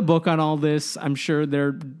 They're by the book on all this. I'm sure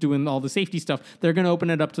they're doing all the safety stuff. They're going to open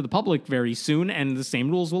it up to the public very soon, and the same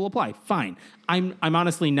rules will apply. Fine. I'm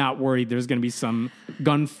honestly not worried there's going to be some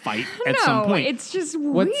gunfight at some point. It's just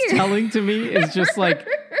What's weird. telling to me is just like,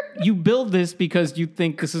 you build this because you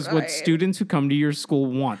think this is what Right. students who come to your school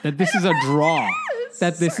want, that this is a draw,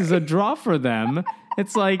 that this is a draw for them.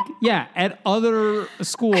 It's like, yeah, at other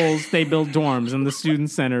schools, they build dorms and the student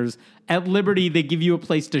centers. At Liberty, they give you a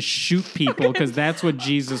place to shoot people because that's what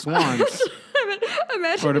Jesus wants.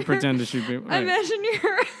 Imagine Or to you're- pretend to shoot people. Right. Imagine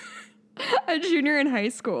you're a junior in high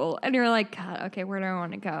school, and you're like, God, okay, where do I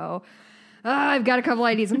want to go? I've got a couple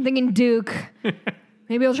ideas. I'm thinking Duke.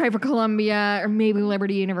 Maybe I'll try for Columbia or maybe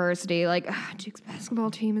Liberty University. Like, Duke's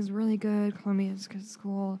basketball team is really good. Columbia's good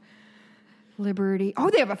school. Liberty. Oh,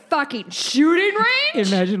 they have a fucking shooting range?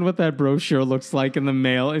 Imagine what that brochure looks like in the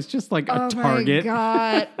mail. It's just like a Target. Oh, my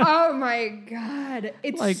God. Oh, my God.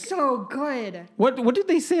 It's like, so good. What did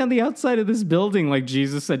they say on the outside of this building? Like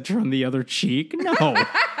Jesus said, turn the other cheek? No.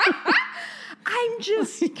 I'm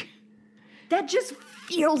just... That just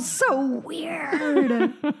feels so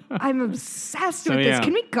weird. I'm obsessed with this.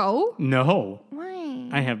 Can we go? No. Why?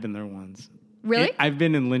 I have been there once. Really? I've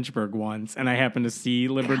been in Lynchburg once, and I happened to see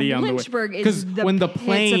Liberty on the way. Lynchburg is the when the pits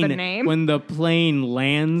plane of a name. when the plane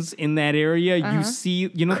lands in that area, you see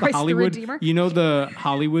the Christ the Hollywood Redeemer? the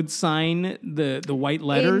Hollywood sign, the white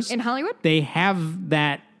letters in Hollywood. They have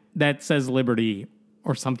that says Liberty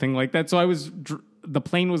or something like that. So the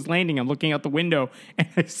plane was landing. I'm looking out the window, and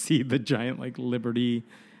I see the giant like Liberty.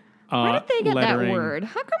 Why did they get lettering. that word?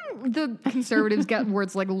 How come the conservatives get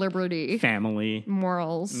words like liberty, family,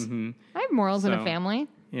 morals? Mm-hmm. I have morals in a family.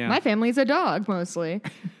 Yeah. My family's a dog mostly.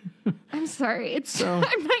 I'm sorry.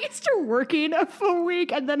 I'm not used to working a full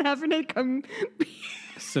week and then having to come.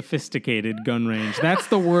 Sophisticated gun range. That's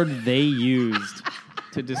the word they used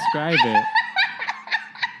to describe it.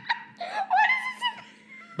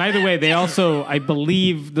 By the way, I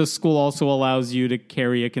believe the school also allows you to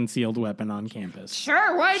carry a concealed weapon on campus.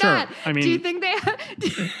 Sure, why not? I mean, do you think do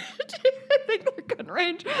you think their gun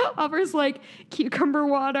range offers like cucumber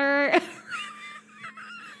water?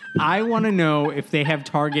 I want to know if they have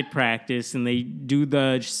target practice and they do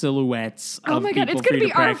the silhouettes of people it's for gonna you be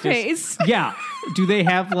to practice. our face. Yeah. Do they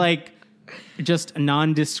have like just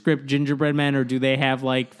nondescript gingerbread men, or do they have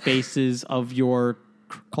like faces of your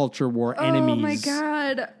culture war enemies? Oh my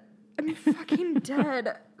God. I'm fucking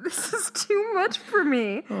dead. This is too much for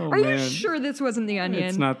me. Oh, Are you man. sure this wasn't The Onion?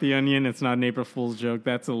 It's not The Onion. It's not an April Fool's joke.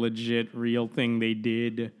 That's a legit, real thing they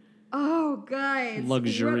did. Oh, guys.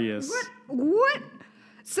 Luxurious. What?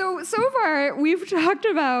 So far, we've talked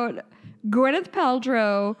about Gwyneth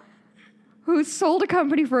Paltrow, who sold a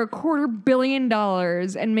company for $250 million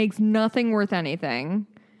and makes nothing worth anything.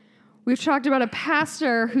 We've talked about a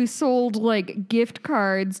pastor who sold like gift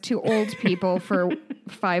cards to old people for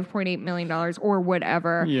 $5.8 million or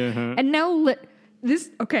whatever. Yeah. And now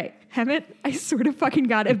Hemant, I sort of fucking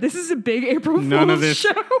got it. If this is a big April Fool's None of this,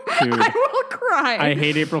 show, dude. I will cry. I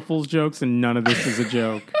hate April Fool's jokes, and none of this is a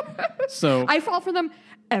joke. So I fall for them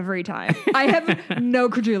every time. I have no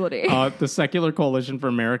credulity. the Secular Coalition for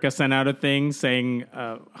America sent out a thing saying,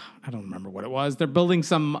 I don't remember what it was. They're building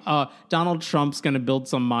some, Donald Trump's going to build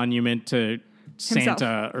some monument to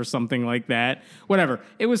Santa or something like that. Whatever.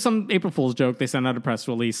 It was some April Fool's joke. They sent out a press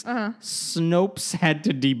release. Snopes had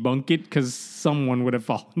to debunk it because someone would have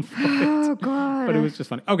fallen for it. Oh, God. But it was just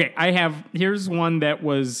funny. Okay, here's one that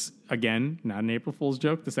was, again, not an April Fool's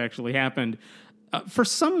joke. This actually happened. For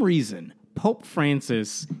some reason, Pope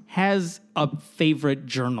Francis has a favorite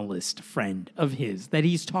journalist friend of his that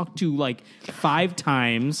he's talked to like 5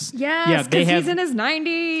 times. Yes, because he's in his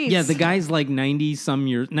 90s. Yeah, the guy's like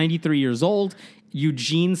 93 years old.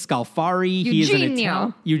 Eugene Scalfari.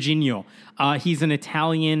 Eugenio. He's an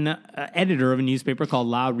Italian editor of a newspaper called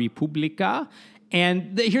La Repubblica.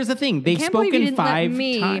 And here's the thing. They've spoken 5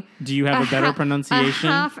 times. Do you have a better pronunciation?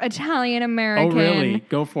 A half Italian American. Oh, really?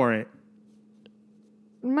 Go for it.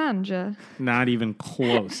 Mangia. Not even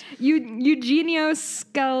close. Eugenio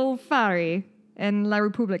Scalfari in La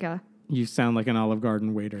Repubblica. You sound like an Olive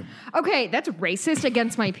Garden waiter. Okay, that's racist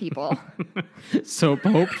against my people. So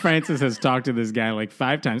Pope Francis has talked to this guy like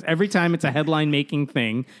 5 times. Every time it's a headline-making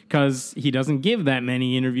thing because he doesn't give that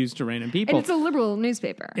many interviews to random people. And it's a liberal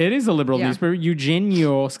newspaper. It is a liberal newspaper.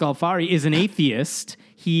 Eugenio Scalfari is an atheist.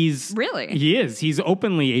 Really? He is. He's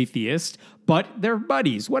openly atheist, but they're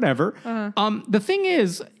buddies, whatever. The thing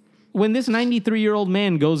is, when this 93-year-old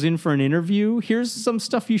man goes in for an interview, here's some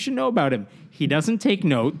stuff you should know about him. He doesn't take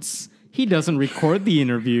notes. He doesn't record the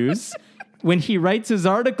interviews. When he writes his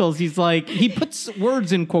articles, he puts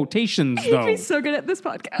words in quotations, though. He'd be so good at this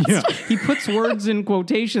podcast. Yeah, he puts words in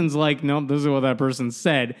quotations like, no, this is what that person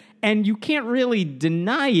said. And you can't really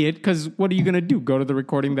deny it because what are you going to do? Go to the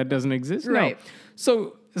recording that doesn't exist? Right. No.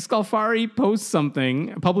 So Scalfari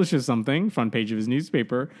publishes something, front page of his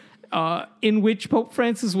newspaper, in which Pope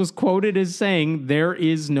Francis was quoted as saying, there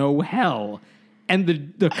is no hell. And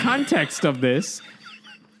the context of this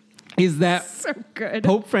is that so good.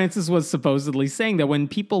 Pope Francis was supposedly saying that when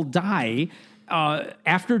people die,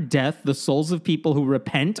 after death, the souls of people who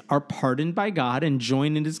repent are pardoned by God and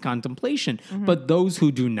join in his contemplation. But those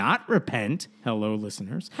who do not repent, hello,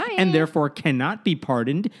 listeners, and therefore cannot be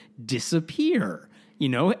pardoned, disappear. You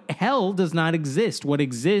know, hell does not exist. What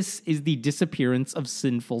exists is the disappearance of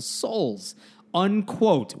sinful souls.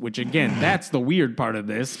 Unquote, which again, that's the weird part of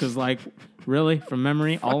this, because like, really, from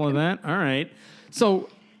memory, all of that? All right. So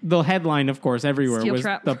the headline, of course, everywhere Steel was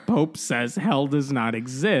trap. the Pope says hell does not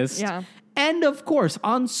exist. Yeah. And of course,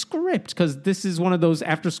 on script, because this is one of those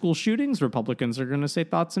after-school shootings, Republicans are going to say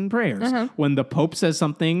thoughts and prayers. When the Pope says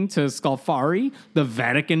something to Scalfari, the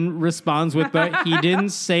Vatican responds with the, he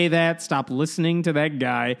didn't say that, stop listening to that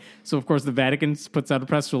guy. So, of course, the Vatican puts out a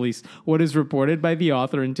press release. What is reported by the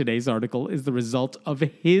author in today's article is the result of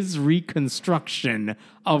his reconstruction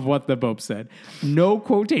of what the Pope said. No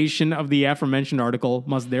quotation of the aforementioned article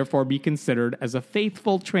must therefore be considered as a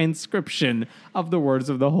faithful transcription of the words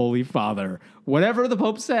of the Holy Father. Whatever the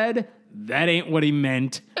Pope said, that ain't what he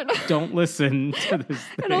meant. Don't listen to this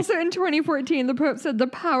thing. And also in 2014, the Pope said the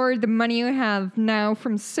power, the money you have now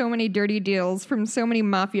from so many dirty deals, from so many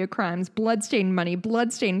mafia crimes, bloodstained money,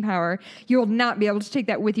 bloodstained power, you will not be able to take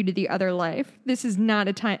that with you to the other life. This is not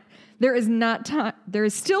a time. There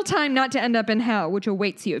is still time not to end up in hell, which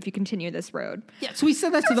awaits you if you continue this road. Yeah, so he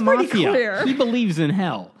said that to the pretty mafia. clear. He believes in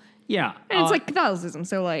hell. Yeah. And it's like Catholicism,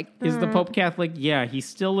 so like... Is the Pope Catholic? Yeah, he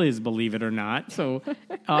still is, believe it or not. So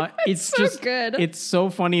it's so just good. It's so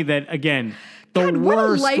funny that, again, the God, what a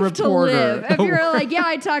worst life reporter. to live. If you're like, yeah,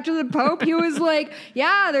 I talked to the Pope, he was like,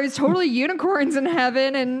 yeah, there's totally unicorns in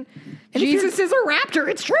heaven, and Jesus is a raptor.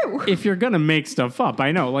 It's true. If you're going to make stuff up,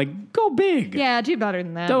 I know, like, go big. Yeah, do better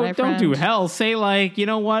than that, my Don't friend. do hell. Say like, you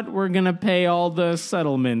know what? We're going to pay all the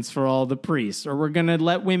settlements for all the priests, or we're going to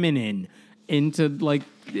let women into like,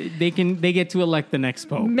 they get to elect the next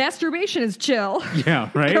pope. Masturbation is chill. Yeah,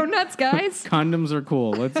 right? Go nuts, guys. Condoms are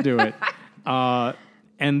cool. Let's do it.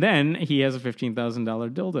 And then he has a $15,000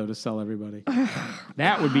 dildo to sell everybody.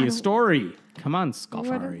 That would be a story. Come on,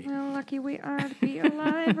 Scalfari. How lucky we are to be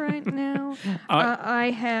alive right now.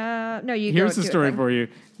 Here's the story for you.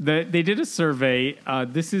 They did a survey.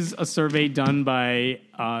 This is a survey done by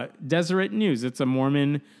Deseret News. It's a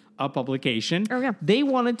Mormon publication. Oh, yeah. They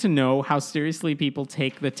wanted to know how seriously people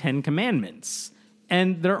take the Ten Commandments.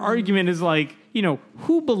 And their argument is like, you know,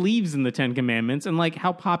 who believes in the Ten Commandments and like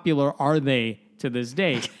how popular are they to this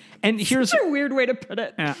day? And here's Such a weird way to put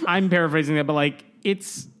it. I'm paraphrasing that, but like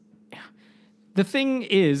the thing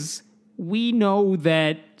is, we know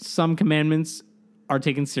that some commandments are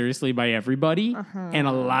taken seriously by everybody, and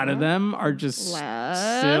a lot of them are just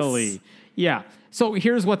silly. Yeah. So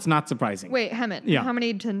here's what's not surprising. Wait, Hemant, Yeah. how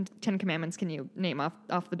many Ten Commandments can you name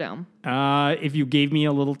off the dome? If you gave me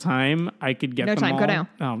a little time, I could get No them time, all. go now.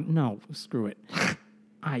 Oh, no, screw it.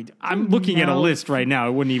 I'm looking at a list right now.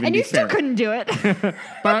 It wouldn't even And be you still fair. couldn't do it.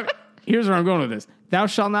 But here's where I'm going with this. Thou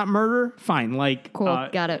shalt not murder? Fine. Like, Cool,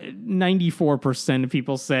 got it. 94% of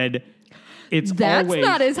people said it's That's always...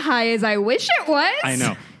 not as high as I wish it was. I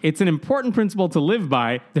know. It's an important principle to live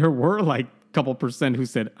by. There were like a couple percent who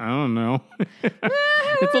said, I don't know.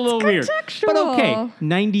 It's a little weird. But okay,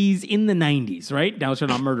 90s, in the 90s, right? Thou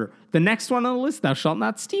shalt not murder. The next one on the list, thou shalt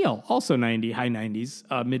not steal. Also 90, high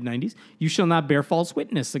 90s, mid 90s. You shall not bear false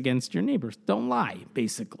witness against your neighbors. Don't lie,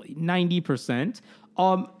 basically. 90%.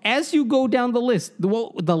 As you go down the list,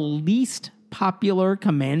 the least popular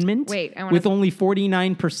commandment with only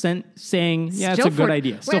 49% saying, yeah, it's a good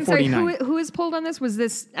idea. Still 49. Who is polled on this? Was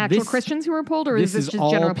this actual Christians who were polled, or is this just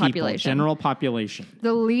all general people, population? General population.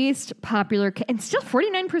 The least popular, and still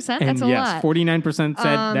 49%? That's a lot. 49%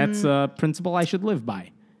 said that's a principle I should live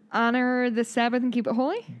by. Honor the Sabbath and keep it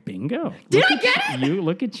holy? Bingo. Did I get it?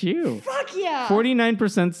 Look at you. Fuck yeah.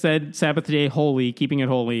 49% said Sabbath day holy, keeping it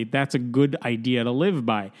holy. That's a good idea to live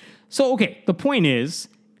by. So, okay, the point is,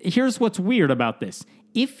 here's what's weird about this.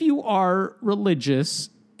 If you are religious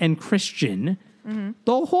and Christian,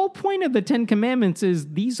 the whole point of the Ten Commandments is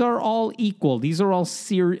these are all equal. These are all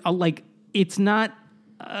like, it's not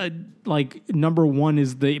like number 1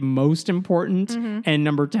 is the most important and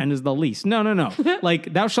number 10 is the least. No.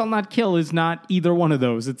 Like, thou shalt not kill is not either one of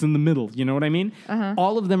those. It's in the middle. You know what I mean?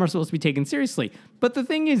 All of them are supposed to be taken seriously. But the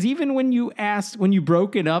thing is, even when you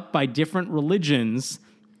broke it up by different religions,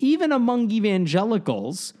 even among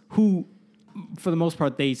evangelicals who, for the most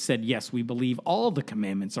part, they said, yes, we believe all of the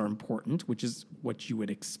commandments are important, which is what you would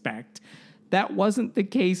expect. That wasn't the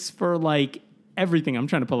case for like everything. I'm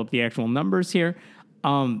trying to pull up the actual numbers here.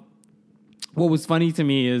 What was funny to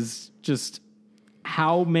me is just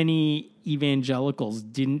how many evangelicals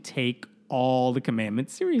didn't take all the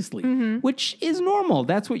commandments seriously, which is normal.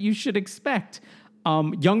 That's what you should expect.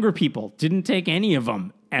 Younger people didn't take any of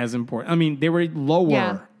them as important. I mean, they were lower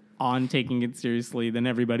Yeah. on taking it seriously than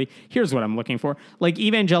everybody. Here's what I'm looking for. Like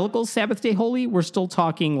evangelicals, Sabbath Day Holy, we're still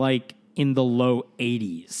talking like in the low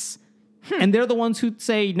 80s. And they're the ones who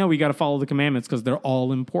say, no, we got to follow the commandments because they're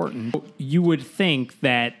all important. You would think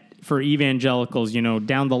that for evangelicals,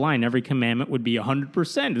 down the line, every commandment would be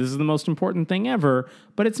 100%. This is the most important thing ever.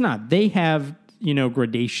 But it's not. They have,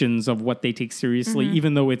 gradations of what they take seriously,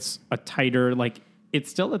 even though it's a tighter, like, it's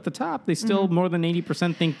still at the top. They still more than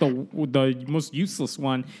 80% think the most useless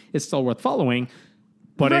one is still worth following.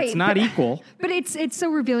 But Right, it's not equal. But it's so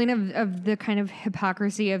revealing of the kind of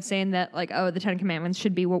hypocrisy of saying that, like, oh, the Ten Commandments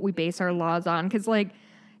should be what we base our laws on. Because, like,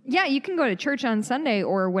 yeah, you can go to church on Sunday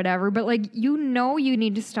or whatever, but, like, you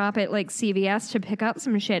need to stop at, like, CVS to pick up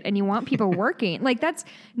some shit, and you want people working. Like, that's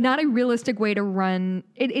not a realistic way to run.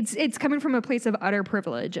 It's coming from a place of utter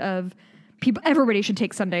privilege of people. Everybody should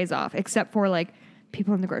take Sundays off, except for, like,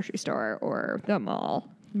 people in the grocery store or the mall.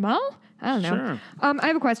 Mall? I don't know. Sure. I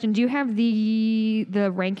have a question. Do you have the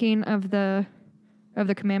ranking of the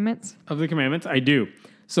commandments? Of the commandments? I do.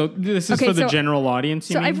 So this is Okay, for the so- general audience,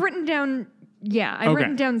 you So mean? I've written down. Yeah, I've Okay.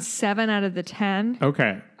 written down 7 out of the 10.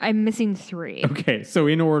 Okay. I'm missing 3. Okay, so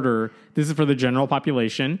in order, this is for the general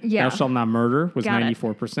population. Yeah. Thou shalt not murder was Got it.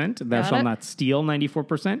 94%. Thou Got shalt it. not steal,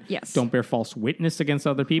 94%. Yes. Don't bear false witness against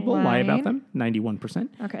other people. Lie about Right. them,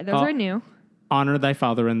 91%. Okay, those are new. Honor thy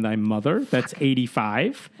father and thy mother. That's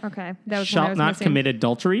 85. Okay, that was when I Shalt was not missing. commit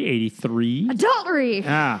adultery, 83. Adultery.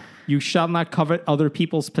 You shall not covet other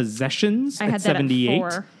people's possessions I at had that at 78.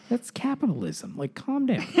 4. That's capitalism. Like, calm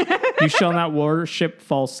down. You shall not worship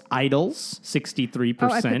false idols,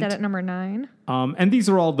 63%. Oh, I put that at number 9. And these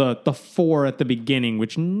are all the 4 at the beginning,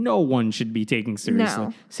 which no one should be taking seriously.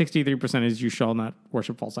 No. 63% is you shall not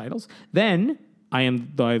worship false idols. Then, I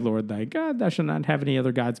am thy Lord thy God. Thou shalt not have any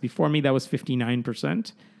other gods before me. That was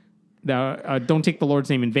 59%. Thou, don't take the Lord's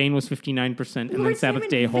name in vain was 59%. And then Lord's Sabbath name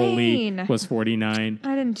Day in Holy vain. was 49.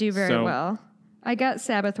 I didn't do very So- well. I got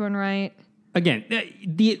Sabbath one right. Again,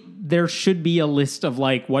 there should be a list of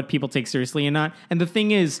like what people take seriously and not. And the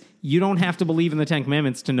thing is, you don't have to believe in the 10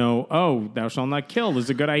 Commandments to know, oh, thou shalt not kill is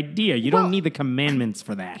a good idea. You Well, don't need the commandments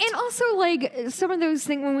for that. And also, like, some of those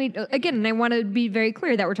things when we, again, and I want to be very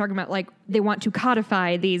clear that we're talking about, like, they want to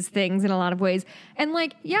codify these things in a lot of ways. And,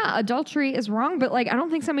 like, yeah, adultery is wrong, but, like, I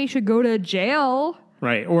don't think somebody should go to jail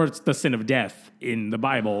Right. Or it's the sin of death in the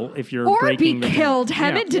Bible if you're or be breaking the killed. Yeah,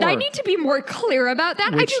 Hammett, did I or- need to be more clear about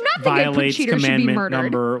that? I which do not think a violates cheater should be commandment murdered.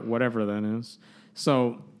 number, whatever that is.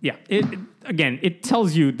 So, yeah, it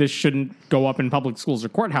tells you this shouldn't go up in public schools or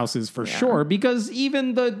courthouses for sure, because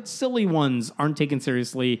even the silly ones aren't taken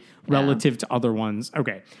seriously relative to other ones.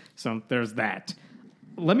 Okay, so there's that.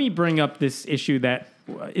 Let me bring up this issue that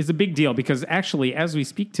is a big deal because actually, as we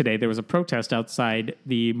speak today, there was a protest outside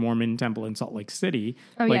the Mormon temple in Salt Lake City.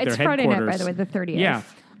 Oh, yeah, like it's their Friday night, by headquarters. the way, the 30th.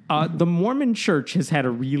 Yeah. The Mormon church has had a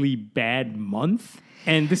really bad month.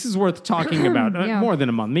 And this is worth talking about. Yeah. More than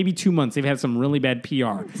a month, maybe 2 months. They've had some really bad PR.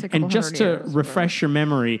 It's a couple And just to hundred years, refresh your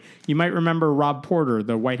memory, you might remember Rob Porter,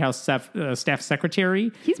 the White House staff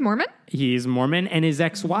secretary. He's Mormon? He's Mormon, and his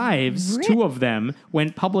ex-wives, Really? 2 of them,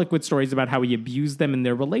 went public with stories about how he abused them in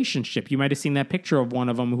their relationship. You might have seen that picture of one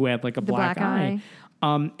of them who had like a black eye.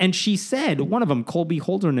 And she said, one of them, Colby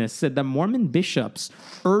Holderness, said that Mormon bishops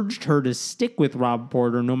urged her to stick with Rob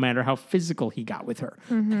Porter no matter how physical he got with her.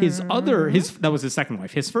 That was his second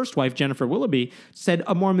wife. His first wife, Jennifer Willoughby, said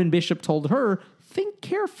a Mormon bishop told her, think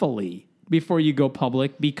carefully before you go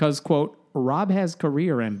public because, quote, Rob has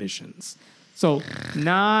career ambitions. So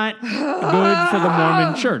not good for the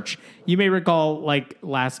Mormon church. You may recall, like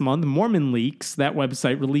last month, Mormon Leaks, that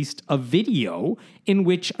website, released a video in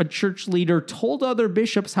which a church leader told other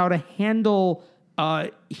bishops how to handle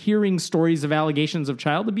hearing stories of allegations of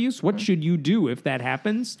child abuse. What should you do if that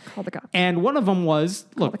happens? Call the cops. And one of them was,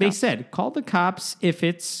 look, the they cops. said, call the cops if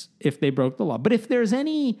they broke the law. But if there's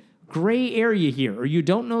any gray area here, or you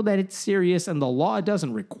don't know that it's serious and the law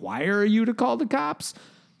doesn't require you to call the cops,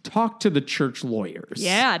 talk to the church lawyers.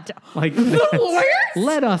 Yeah. Like The lawyers?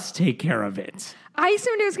 let us take care of it. I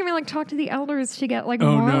assumed it was going to be like talk to the elders to get like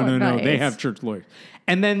Oh, moral no. advice. They have church lawyers.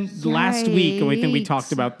 And then last week, and I think we Yikes.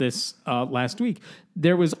 talked about this last week,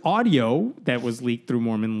 there was audio that was leaked through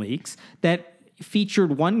Mormon Leaks that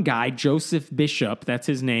featured one guy, Joseph Bishop. That's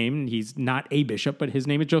his name. He's not a bishop, but his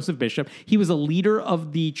name is Joseph Bishop. He was a leader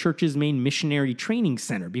of the church's main missionary training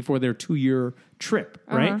center before their 2-year trip,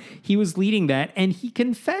 right? He was leading that, and he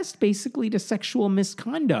confessed basically to sexual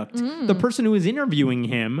misconduct. The person who was interviewing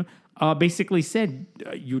him basically said,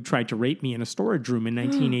 you tried to rape me in a storage room in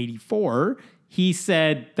 1984. He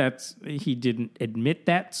said he didn't admit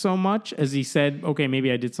that so much as he said, okay, maybe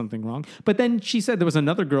I did something wrong. But then she said there was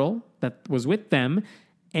another girl that was with them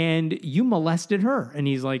and you molested her. And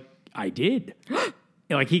he's like, I did.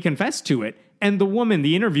 Like, he confessed to it. And the woman,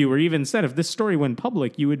 the interviewer, even said, if this story went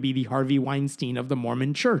public, you would be the Harvey Weinstein of the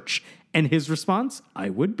Mormon Church. And his response, I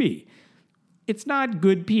would be. It's not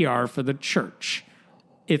good PR for the church.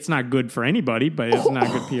 It's not good for anybody, but it's not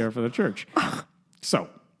good PR for the church. So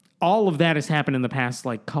all of that has happened in the past,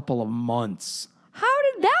 like, couple of months. How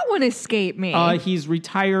did that one escape me? He's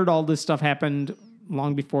retired. All this stuff happened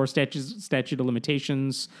long before statute of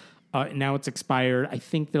limitations. Now it's expired. I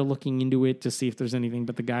think they're looking into it to see if there's anything,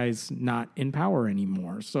 but the guy's not in power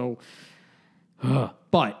anymore. So,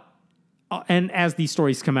 and as these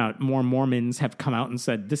stories come out, more Mormons have come out and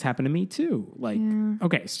said, this happened to me too. Like,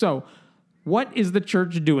 okay, so what is the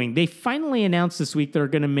church doing? They finally announced this week they're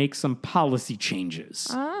going to make some policy changes.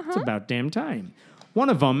 It's about damn time. One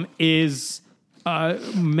of them is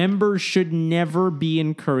members should never be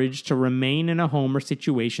encouraged to remain in a home or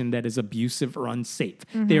situation that is abusive or unsafe.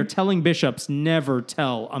 They are telling bishops never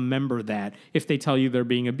tell a member that if they tell you they're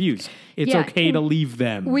being abused. It's okay to leave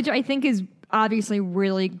them. Which I think is obviously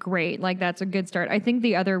really great. Like, that's a good start. I think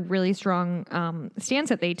the other really strong stance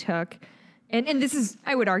that they took, and this is,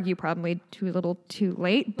 I would argue, probably too little too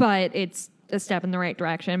late, but it's a step in the right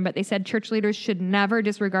direction. But they said church leaders should never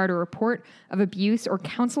disregard a report of abuse or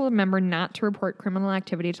counsel a member not to report criminal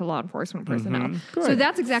activity to law enforcement personnel. So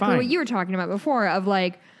that's exactly what you were talking about before, of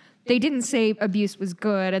like, they didn't say abuse was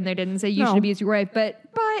good and they didn't say you should abuse your wife, but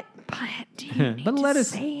do you need to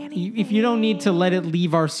say anything? If you don't need to let it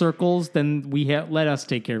leave our circles, then let us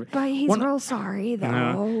take care of it. But he's real sorry,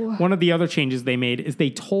 though. One of the other changes they made is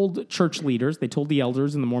they told church leaders, they told the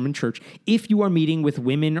elders in the Mormon church, if you are meeting with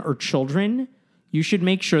women or children, you should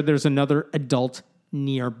make sure there's another adult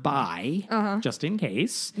nearby, just in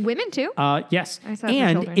case. Women too? Yes.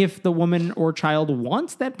 And if the woman or child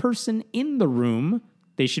wants that person in the room,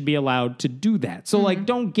 they should be allowed to do that. So, like,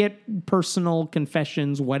 don't get personal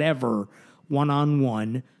confessions, whatever,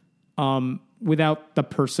 one-on-one, without the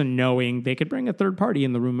person knowing. They could bring a third party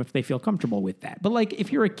in the room if they feel comfortable with that. But, like,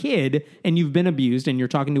 if you're a kid and you've been abused and you're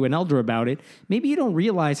talking to an elder about it, maybe you don't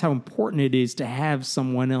realize how important it is to have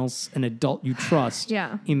someone else, an adult you trust,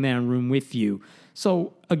 in that room with you.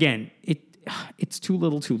 So, again, it's too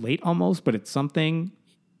little too late almost, but it's something.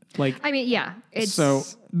 Like, I mean, so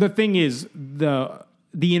the thing is,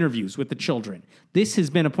 the interviews with the children. This has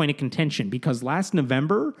been a point of contention because last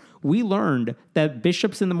November, we learned that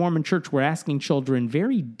bishops in the Mormon church were asking children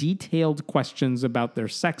very detailed questions about their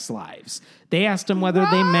sex lives. They asked them whether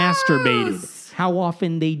they masturbated, how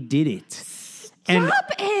often they did it.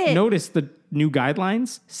 Notice the new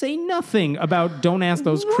guidelines say nothing about don't ask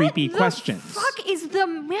those creepy questions. What the fuck is the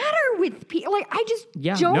matter with people? Like, I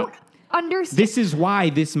just don't understand. This is why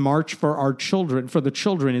this march for the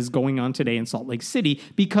children is going on today in Salt Lake City,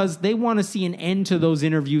 because they want to see an end to those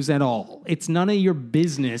interviews at all. It's none of your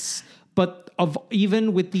business, but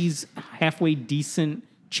even with these halfway decent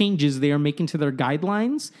changes they are making to their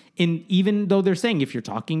guidelines, and even though they're saying if you're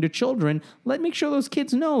talking to children, make sure those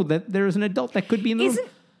kids know that there's an adult that could be in the room.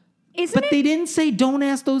 They didn't say don't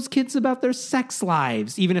ask those kids about their sex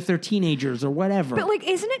lives, even if they're teenagers or whatever. But, like,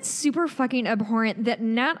 isn't it super fucking abhorrent that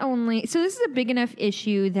not only... So this is a big enough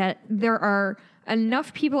issue that there are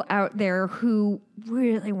enough people out there who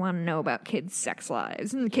really want to know about kids' sex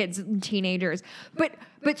lives and kids and teenagers. But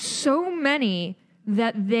so many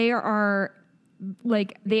that they are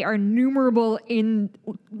numerable in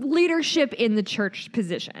leadership in the church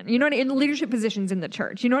position. You know what I mean? In leadership positions in the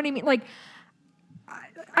church. You know what I mean? Like,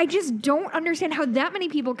 I just don't understand how that many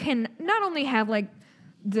people can not only have, like,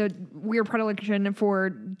 the weird predilection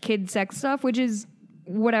for kid sex stuff, which is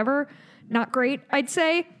whatever, not great, I'd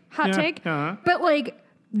say, hot take, but, like,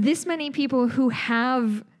 this many people who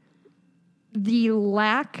have the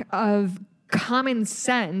lack of common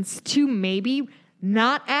sense to maybe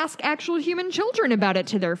not ask actual human children about it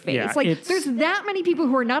to their face. Yeah, there's that many people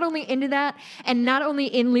who are not only into that and not only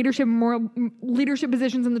in moral leadership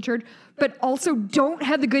positions in the church, but also don't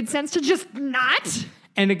have the good sense to just not.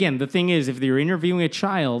 And again, the thing is, if you're interviewing a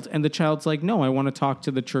child and the child's like, no, I want to talk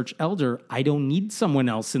to the church elder, I don't need someone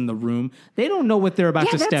else in the room. They don't know what they're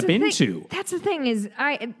about to step into. That's the thing is,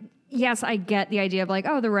 yes, I get the idea of like,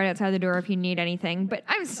 oh, they're right outside the door if you need anything. But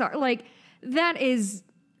I'm sorry, like, that is...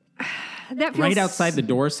 That feels right outside the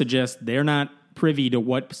door suggests they're not privy to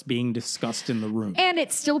what's being discussed in the room. And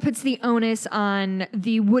it still puts the onus on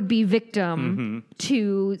the would-be victim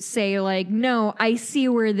to say, like, no, I see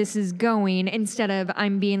where this is going, instead of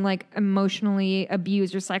I'm being, like, emotionally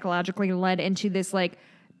abused or psychologically led into this, like,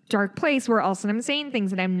 dark place where all of a sudden I'm saying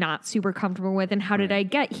things that I'm not super comfortable with. And how did I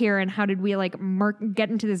get here? And how did we like get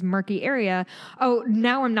into this murky area? Oh,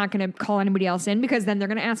 now I'm not going to call anybody else in because then they're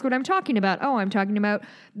going to ask what I'm talking about. Oh, I'm talking about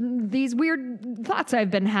these weird thoughts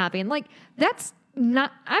I've been having. Like, that's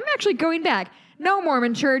not, I'm actually going back. No,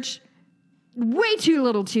 Mormon church, way too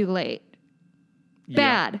little too late.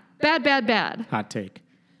 Bad. Bad. Hot take.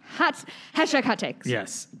 Hashtag hot takes.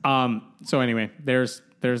 Yes. So anyway, there's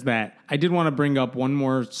that. I did want to bring up one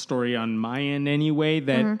more story on my end anyway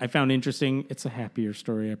that I found interesting. It's a happier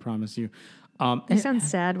story, I promise you. It sounds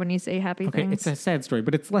sad when you say happy things. It's a sad story,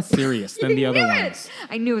 but it's less serious than the other ones.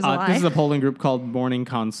 I knew it was a lie. This is a polling group called Morning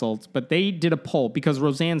Consult, but they did a poll because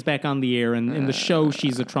Roseanne's back on the air, and in the show,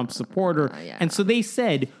 she's a Trump supporter. Yeah. And so they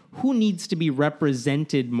said, who needs to be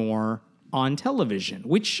represented more on television?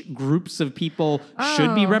 Which groups of people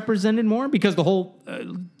should be represented more? Because the whole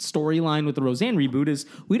storyline with the Roseanne reboot is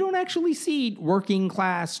we don't actually see working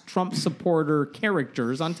class Trump supporter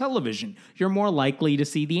characters on television. You're more likely to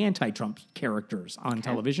see the anti-Trump characters on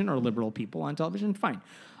television or liberal people on television. Fine.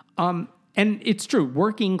 And it's true.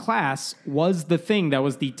 Working class was the thing that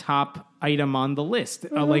was the top item on the list.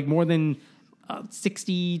 Like more than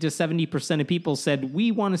 60 to 70% of people said we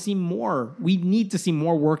want to see more. We need to see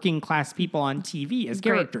more working class people on TV as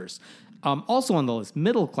characters. Also on the list,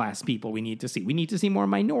 middle class people we need to see. We need to see more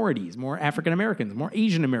minorities, more African Americans, more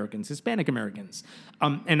Asian Americans, Hispanic Americans.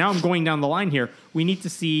 And now I'm going down the line here. We need to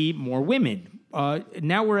see more women.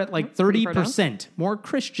 Now we're at like 30%. More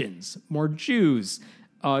Christians, more Jews.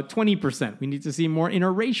 20%. We need to see more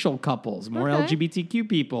interracial couples, more LGBTQ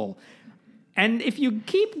people. And if you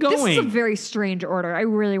keep going... This is a very strange order. I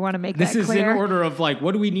really want to make that clear. This is in order of, like,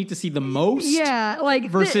 what do we need to see the most? Yeah, like...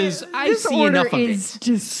 Versus, I see enough of it. This order is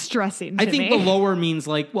distressing to me. I think the lower means,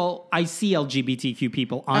 like, well, I see LGBTQ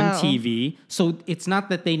people on TV, so it's not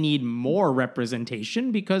that they need more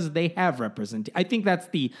representation because they have representation. I think that's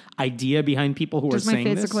the idea behind people who are saying this.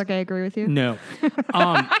 Does my face look like I agree with you? No.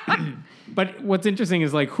 But what's interesting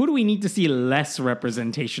is, like, who do we need to see less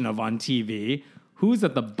representation of on TV? Who's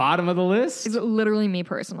at the bottom of the list? Is it literally me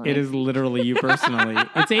personally? It is literally you personally.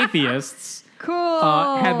 It's atheists.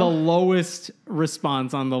 Cool. Had the lowest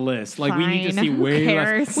response on the list. Like, we need to see way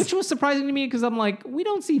less. Which was surprising to me because I'm like, we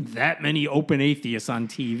don't see that many open atheists on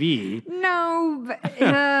TV. No.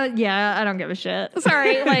 Yeah, I don't give a shit.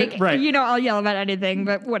 Sorry. Like, right. You know, I'll yell about anything,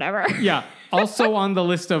 but whatever. Yeah. Also on the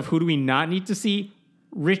list of who do we not need to see?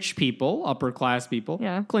 Rich people, upper class people.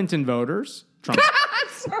 Yeah. Clinton voters. Trump.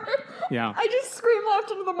 Sorry. Yeah. I just screamed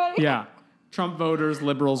laughed into the mic. Yeah. Trump voters,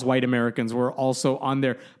 liberals, white Americans were also on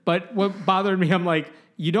there. But what bothered me, I'm like,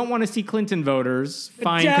 you don't want to see Clinton voters.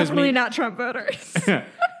 Fine. Definitely not Trump voters.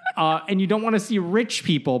 And you don't want to see rich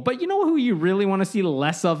people. But you know who you really want to see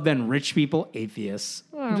less of than rich people? Atheists.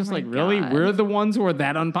 I'm just like, really? God. We're the ones who are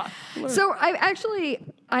that unpopular? So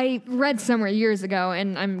I read somewhere years ago,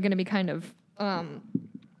 and I'm going to be kind of...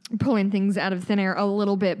 pulling things out of thin air a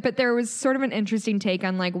little bit, but there was sort of an interesting take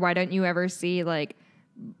on like, why don't you ever see like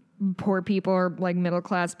poor people or like middle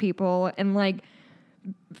class people? And like,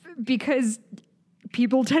 because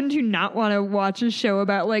people tend to not want to watch a show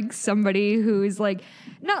about like somebody who's like,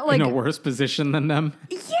 not like in a worse position than them.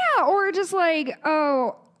 Yeah. Or just like,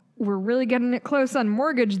 oh, we're really getting it close on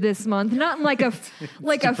mortgage this month. Not like a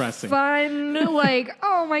fun, like,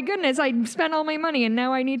 oh my goodness, I spent all my money and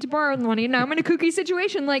now I need to borrow the money and now I'm in a kooky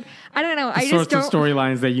situation. Like, I don't know. I just don't. Sorts of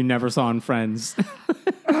storylines that you never saw in Friends.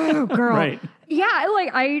 Oh, girl. Right. Yeah,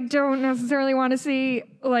 like, I don't necessarily want to see,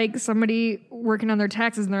 like, somebody working on their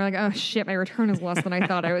taxes and they're like, oh, shit, my return is less than I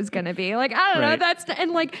thought I was going to be. Like, I don't know.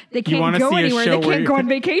 And, like, they can't go anywhere. They can't go on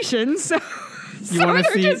vacation. So... So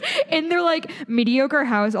they're just in their like mediocre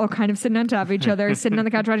house, all kind of sitting on top of each other, sitting on the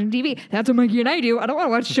couch watching TV. That's what Mikey and I do. I don't want to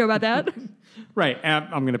watch a show about that. Right.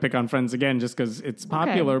 I'm going to pick on Friends again just because it's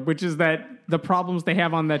popular, which is that the problems they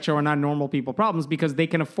have on that show are not normal people problems because they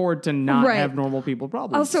can afford to not have normal people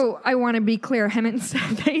problems. Also, I want to be clear. Hemant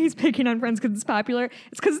said that he's picking on Friends because it's popular.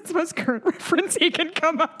 It's because it's the most current reference he can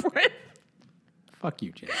come up with. Fuck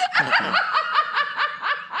you, Jay. Fuck you.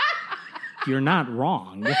 You're not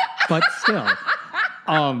wrong, but still.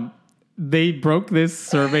 They broke this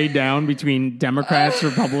survey down between Democrats,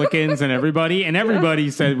 Republicans, and everybody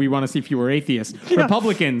said we want to see fewer atheists. Yeah.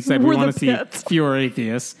 Republicans said we want to see fewer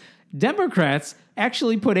atheists. Democrats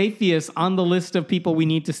actually put atheists on the list of people we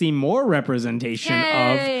need to see more representation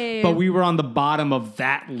of, but we were on the bottom of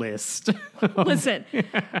that list. Listen,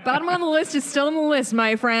 bottom on the list is still on the list,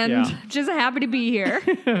 my friend. Yeah. Just happy to be here.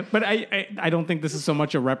 But I don't think this is so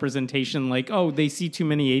much a representation like, oh, they see too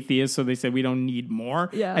many atheists, so they say we don't need more.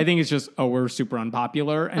 Yeah. I think it's just, oh, we're super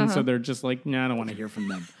unpopular, and so they're just like, nah, I don't want to hear from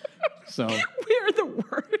them. So we're the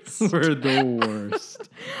worst. We're the worst.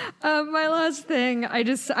 My last thing, I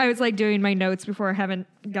was like doing my notes before I haven't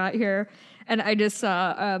got here, and I just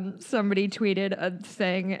saw somebody tweeted a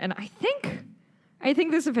thing, and I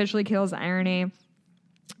think this officially kills irony.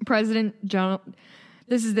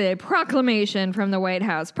 This is the proclamation from the White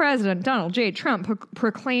House. President Donald J. Trump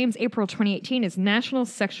proclaims April 2018 as National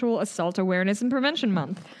Sexual Assault Awareness and Prevention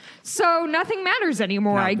Month. So nothing matters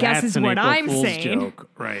anymore, Now, I guess is what I'm Fool's saying. Joke.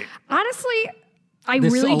 Right. Honestly, I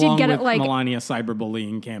This, really did along get with it like Melania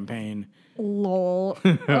cyberbullying campaign. lol.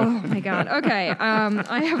 Oh my god. Okay.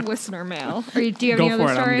 I have listener mail. Do you have Go any for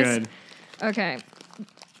other it. stories? I'm good. Okay.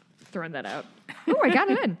 Throwing that out. Oh, I got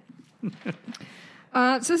it in.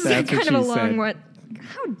 So this is That's kind what of a she long said. what.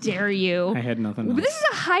 How dare you? I had nothing else. This is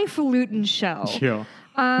a highfalutin show.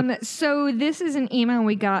 Yeah. So this is an email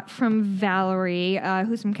we got from Valerie,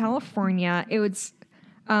 who's from California. It was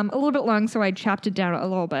a little bit long, so I chopped it down a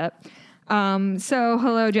little bit. So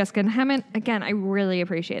hello, Jessica and Hemant. Again, I really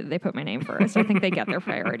appreciate that they put my name first. I think they get their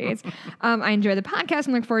priorities. I enjoy the podcast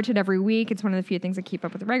and look forward to it every week. It's one of the few things I keep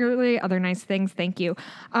up with regularly. Other nice things. Thank you.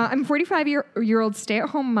 I'm a 45-year-old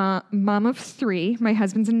stay-at-home mom of 3. My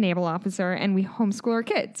husband's a naval officer, and we homeschool our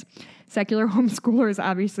kids. Secular homeschoolers,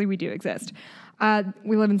 obviously, we do exist.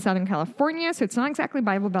 We live in Southern California, so it's not exactly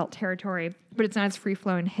Bible Belt territory, but it's not as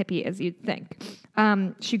free-flowing hippie as you'd think.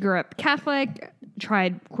 She grew up Catholic,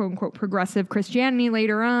 tried quote-unquote progressive Christianity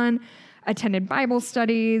later on, attended Bible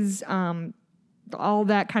studies, all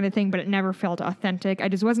that kind of thing, but it never felt authentic. I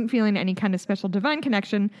just wasn't feeling any kind of special divine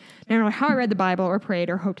connection, no matter how I read the Bible or prayed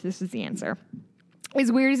or hoped this was the answer.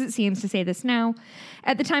 As weird as it seems to say this now,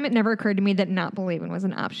 at the time it never occurred to me that not believing was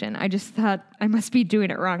an option. I just thought I must be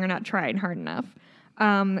doing it wrong or not trying hard enough.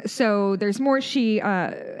 So there's more. She,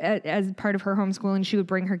 as part of her homeschooling, she would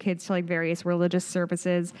bring her kids to like various religious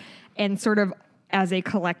services, and sort of as a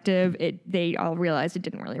collective, they all realized it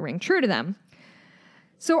didn't really ring true to them.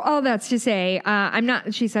 So all that's to say,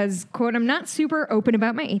 she says, quote, I'm not super open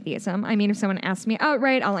about my atheism. I mean, if someone asks me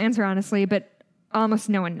outright, I'll answer honestly, but almost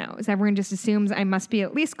no one knows. Everyone just assumes I must be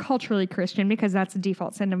at least culturally Christian because that's the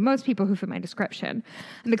default sin of most people who fit my description.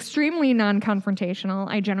 I'm extremely non-confrontational.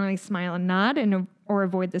 I generally smile and nod or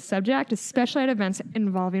avoid the subject, especially at events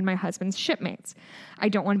involving my husband's shipmates. I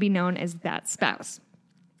don't want to be known as that spouse.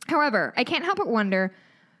 However, I can't help but wonder,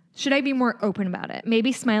 should I be more open about it?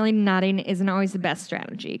 Maybe smiling and nodding isn't always the best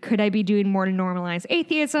strategy. Could I be doing more to normalize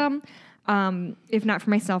atheism? If not for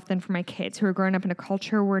myself, then for my kids who are growing up in a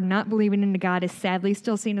culture where not believing in God is sadly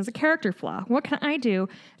still seen as a character flaw. What can I do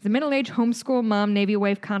as a middle-aged homeschool mom, Navy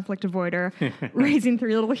wife, conflict avoider, raising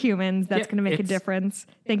 3 little humans? That's going to make a difference.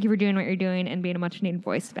 Thank you for doing what you're doing and being a much-needed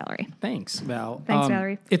voice, Valerie. Thanks, Val. Thanks,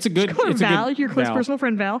 Valerie. It's a good... It's Val, your close personal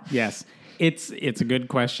friend, Val. Yes. It's a good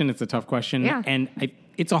question. It's a tough question. Yeah. And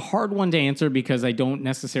it's a hard one to answer because I don't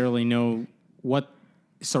necessarily know what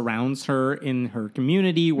surrounds her in her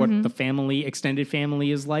community, what the extended family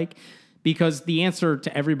is like. Because the answer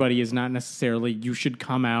to everybody is not necessarily you should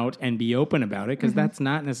come out and be open about it, because that's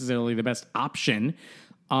not necessarily the best option.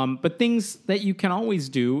 But things that you can always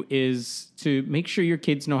do is to make sure your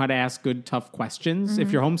kids know how to ask good, tough questions.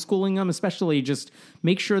 If you're homeschooling them, especially, just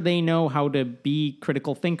make sure they know how to be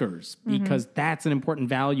critical thinkers, because that's an important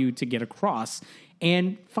value to get across.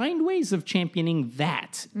 And find ways of championing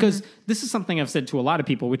that. Because this is something I've said to a lot of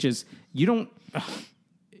people, which is you don't...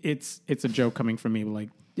 it's a joke coming from me, like,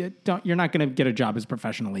 you're not going to get a job as a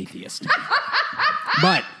professional atheist.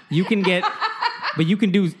 But you can get... But you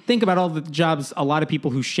can think about all the jobs a lot of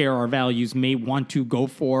people who share our values may want to go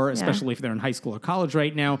for, especially if they're in high school or college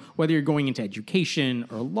right now, whether you're going into education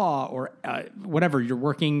or law or whatever, you're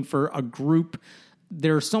working for a group.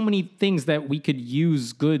 There are so many things that we could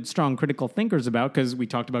use good, strong, critical thinkers about, because we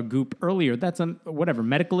talked about Goop earlier. That's a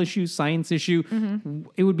medical issue, science issue.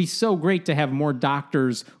 It would be so great to have more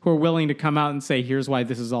doctors who are willing to come out and say, here's why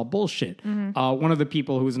this is all bullshit. One of the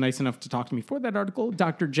people who was nice enough to talk to me for that article,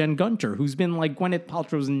 Dr. Jen Gunter, who's been like Gwyneth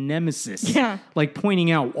Paltrow's nemesis, like pointing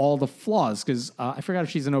out all the flaws, because I forgot if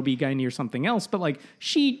she's an OB-GYN or something else, but like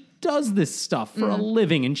she does this stuff for a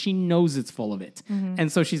living, and she knows it's full of it.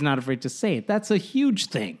 And so she's not afraid to say it. That's a huge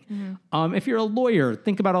thing. If you're a lawyer,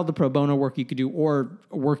 think about all the pro bono work you could do, or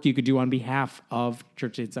work you could do on behalf of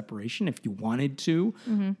church-state separation if you wanted to.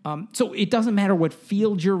 So it doesn't matter what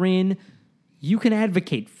field you're in. You can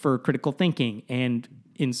advocate for critical thinking and,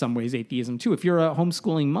 in some ways, atheism too. If you're a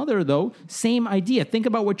homeschooling mother, though, same idea. Think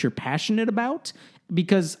about what you're passionate about,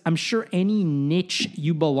 because I'm sure any niche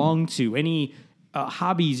you belong to, any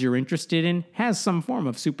hobbies you're interested in, has some form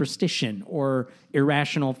of superstition or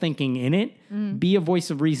irrational thinking in it. Be a voice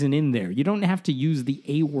of reason in there. You don't have to use the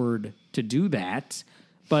A word to do that,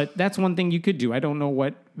 But that's one thing you could do. I don't know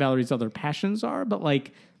what Valerie's other passions are, but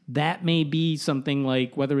like that may be something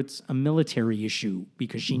like whether it's a military issue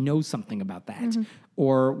because she knows something about that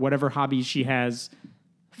or whatever hobbies she has.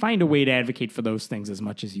 Find a way to advocate for those things as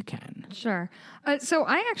much as you can. Sure. So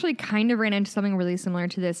I actually kind of ran into something really similar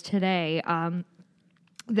to this today.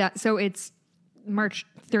 So it's March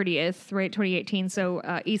 30th, right? 2018.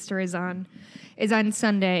 So Easter is on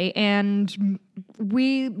Sunday, and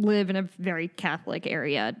we live in a very Catholic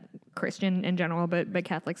area, Christian in general, but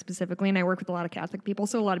Catholic specifically. And I work with a lot of Catholic people,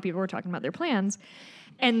 so a lot of people were talking about their plans.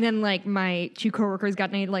 And then, like, my two coworkers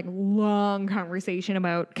got in a like long conversation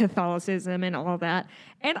about Catholicism and all that,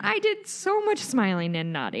 and I did so much smiling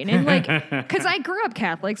and nodding, and like, because I grew up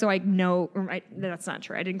Catholic, so I know that's not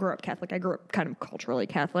true. I didn't grow up Catholic. I grew up kind of culturally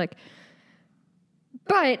Catholic.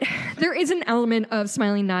 But there is an element of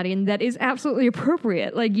smiling, nodding that is absolutely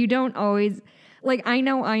appropriate. Like, you don't always, like, I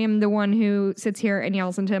know I am the one who sits here and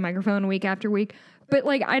yells into a microphone week after week, but,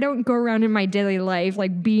 like, I don't go around in my daily life,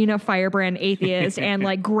 like, being a firebrand atheist and,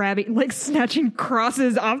 like, grabbing, like, snatching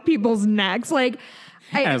crosses off people's necks. Like,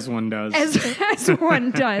 as one does. As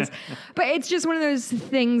one does. But it's just one of those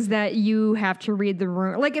things that you have to read the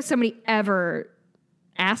room. Like, if somebody ever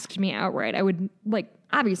asked me outright, I would, like,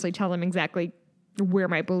 obviously tell them exactly where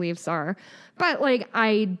my beliefs are. But, like,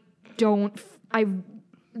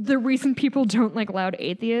 the reason people don't like loud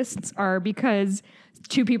atheists are because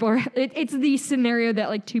two people are, it's the scenario that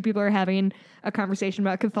like two people are having a conversation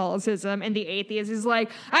about Catholicism and the atheist is like,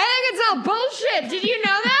 I think it's all bullshit. Did you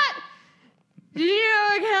know that? Did you know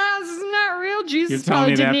like, this is not real? Jesus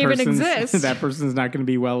probably didn't even exist. That person's not going to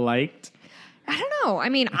be well liked. I don't know. I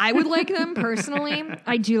mean, I would like them personally.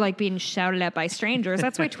 I do like being shouted at by strangers.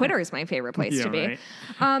 That's why Twitter is my favorite place to be.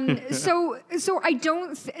 Right. So I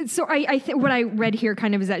don't. I think what I read here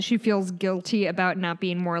kind of is that she feels guilty about not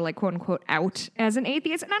being more like quote unquote out as an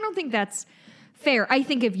atheist, and I don't think that's fair. I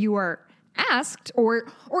think if you are asked, or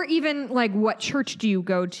even like what church do you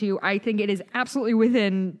go to, I think it is absolutely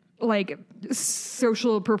within like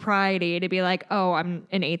social propriety to be like, oh, I'm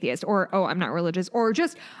an atheist, or oh, I'm not religious, or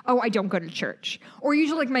just, oh, I don't go to church. Or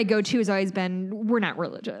usually like my go-to has always been, we're not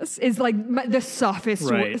religious, is like the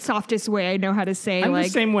softest way I know how to say. I'm like,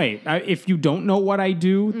 the same way. If you don't know what I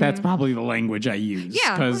do, that's probably the language I use.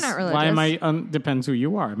 Yeah, I'm not religious. Why am I, depends who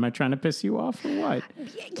you are. Am I trying to piss you off or what?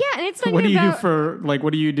 Yeah, and it's like, what do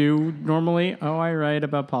you do normally? Oh, I write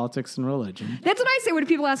about politics and religion. That's what I say when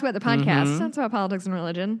people ask about the podcast. That's about politics and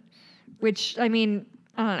religion. Which, I mean,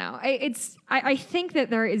 I don't know. I think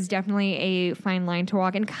that there is definitely a fine line to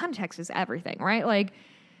walk, and context is everything, right? Like,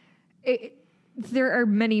 there are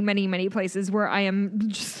many, many, many places where I am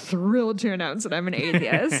just thrilled to announce that I'm an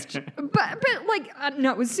atheist. but like,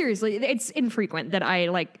 no, seriously, it's infrequent that I,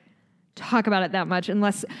 like, talk about it that much,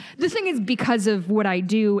 unless, the thing is, because of what I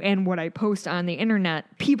do and what I post on the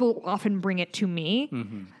internet, people often bring it to me.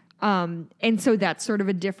 And so that's sort of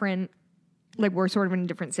a different, like, we're sort of in a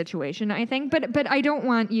different situation, I think. But I don't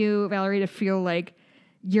want you, Valerie, to feel like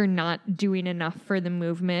you're not doing enough for the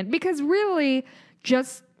movement, because really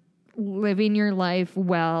just living your life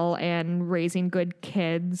well and raising good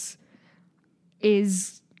kids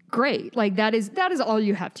is great. Like, that is all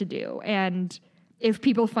you have to do. And if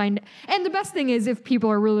people and the best thing is if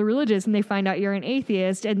people are really religious and they find out you're an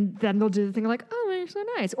atheist, and then they'll do the thing like, oh, you're so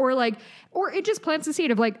nice. Or it just plants the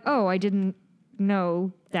seed of like, oh, I didn't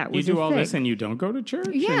know that was you do all this and you don't go to church?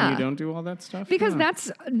 Yeah. And you don't do all that stuff? Because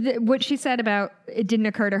that's what she said about it didn't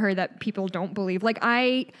occur to her that people don't believe. Like,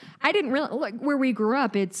 I didn't really, like, where we grew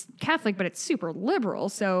up, it's Catholic, but it's super liberal.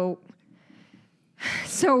 So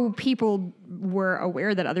people were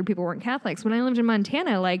aware that other people weren't Catholics. When I lived in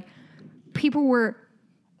Montana, like, people were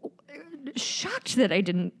shocked that I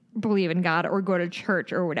didn't believe in God or go to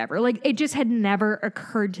church or whatever. Like, it just had never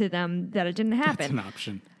occurred to them that it didn't happen. That's an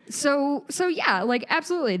option. So yeah, like,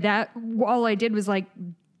 absolutely. That, all I did was, like,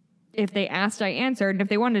 if they asked, I answered. And if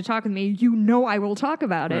they wanted to talk with me, I will talk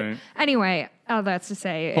about it. Right. Anyway, all that's to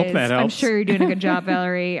say Hope that helps. I'm sure you're doing a good job,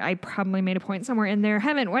 Valerie. I probably made a point somewhere in there.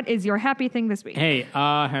 Heaven, what is your happy thing this week? Hey,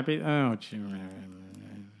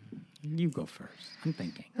 you go first. I'm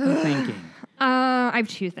thinking. I have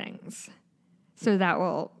two things. So that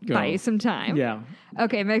will buy you some time. Yeah.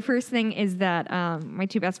 Okay, my first thing is that my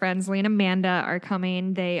two best friends, Lee and Amanda, are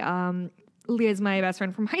coming. Leah's my best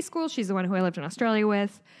friend from high school. She's the one who I lived in Australia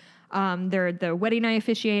with. They're the wedding I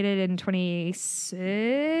officiated in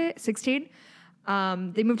 2016.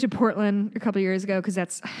 They moved to Portland a couple years ago because I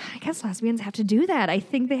guess lesbians have to do that. I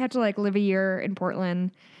think they have to, like, live a year in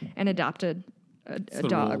Portland and adopt a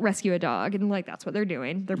dog, rescue a dog. And, like, that's what they're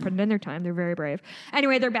doing. They're putting in their time. They're very brave.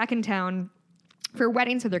 Anyway, they're back in town. for a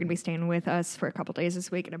wedding, so they're going to be staying with us for a couple days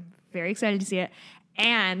this week, and I'm very excited to see it.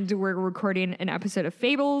 And we're recording an episode of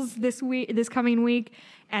Fables this coming week,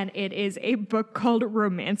 and it is a book called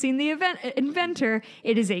Romancing the Inventor.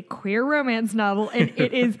 It is a queer romance novel, and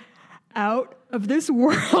it is out of this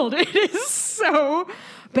world. It is so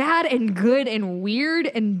bad and good and weird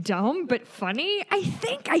and dumb, but funny. I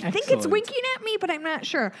think it's winking at me, but I'm not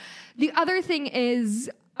sure. The other thing is,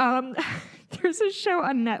 there's a show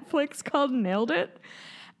on Netflix called Nailed It.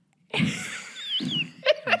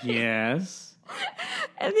 Yes.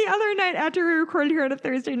 And the other night, after we recorded here on a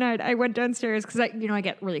Thursday night, I went downstairs because I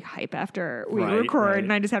get really hype after we record,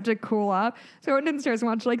 and I just have to cool off. So I went downstairs and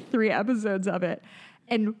watched like 3 episodes of it,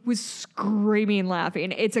 and was screaming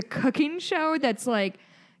laughing. It's a cooking show that's like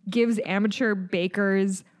gives amateur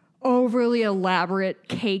bakers overly elaborate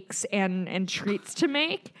cakes and treats to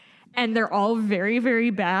make. And they're all very,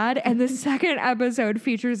 very bad. And the second episode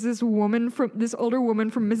features this older woman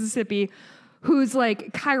from Mississippi who's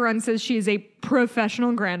like, Chiron says she is a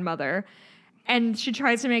professional grandmother. And she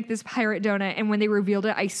tries to make this pirate donut. And when they revealed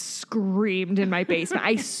it, I screamed in my basement.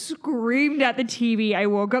 I screamed at the TV. I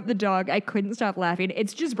woke up the dog. I couldn't stop laughing.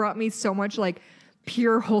 It's just brought me so much like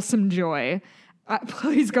pure wholesome joy.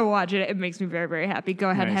 Please go watch it. It makes me very, very happy. Go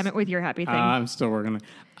ahead, Hammett, with your happy thing. I'm still working on it.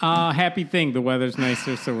 Happy thing. The weather's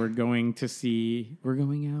nicer, so we're going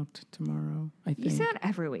out tomorrow, I think. You say that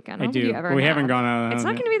every weekend. I do. But we haven't gone out. It's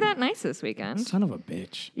not going to be that nice this weekend. Son of a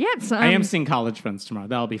bitch. Yeah, I am seeing College Friends tomorrow.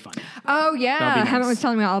 That'll be fun. Oh, yeah. Nice. Hammett was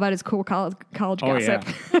telling me all about his cool college gossip.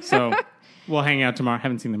 Yeah. So we'll hang out tomorrow.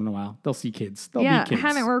 Haven't seen them in a while. They'll see kids. They'll be kids.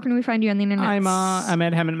 Hammett, where can we find you on the internet? I'm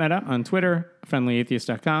at Hammett Meta on Twitter,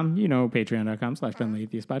 friendlyatheist.com,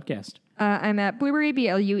 patreon.com/friendlyatheistpodcast. I'm at Blueberry,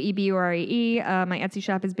 BLUEBUREE. My Etsy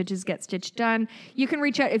shop is Bitches Get Stitched Done. You can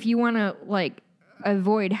reach out if you want to, like,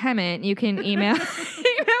 avoid Hammett. You can email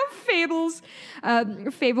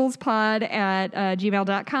fablespod at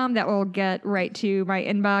gmail.com. That will get right to my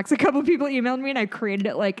inbox. A couple of people emailed me, and I created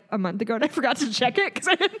it like a month ago, and I forgot to check it because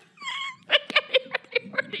I didn't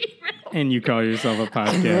and you call yourself a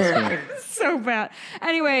podcaster. So bad.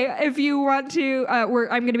 Anyway, if you want to, I'm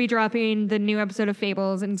going to be dropping the new episode of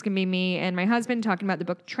Fables, and it's going to be me and my husband talking about the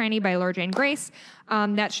book Tranny by Laura Jane Grace.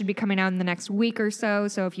 That should be coming out in the next week or so.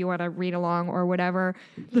 So if you want to read along or whatever,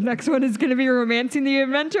 the next one is going to be Romancing the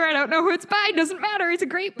Inventor. I don't know who it's by. Doesn't matter. It's a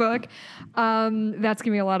great book. That's going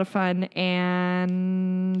to be a lot of fun.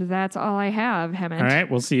 And that's all I have, Hammond. All right.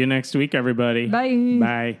 We'll see you next week, everybody. Bye.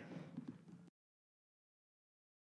 Bye.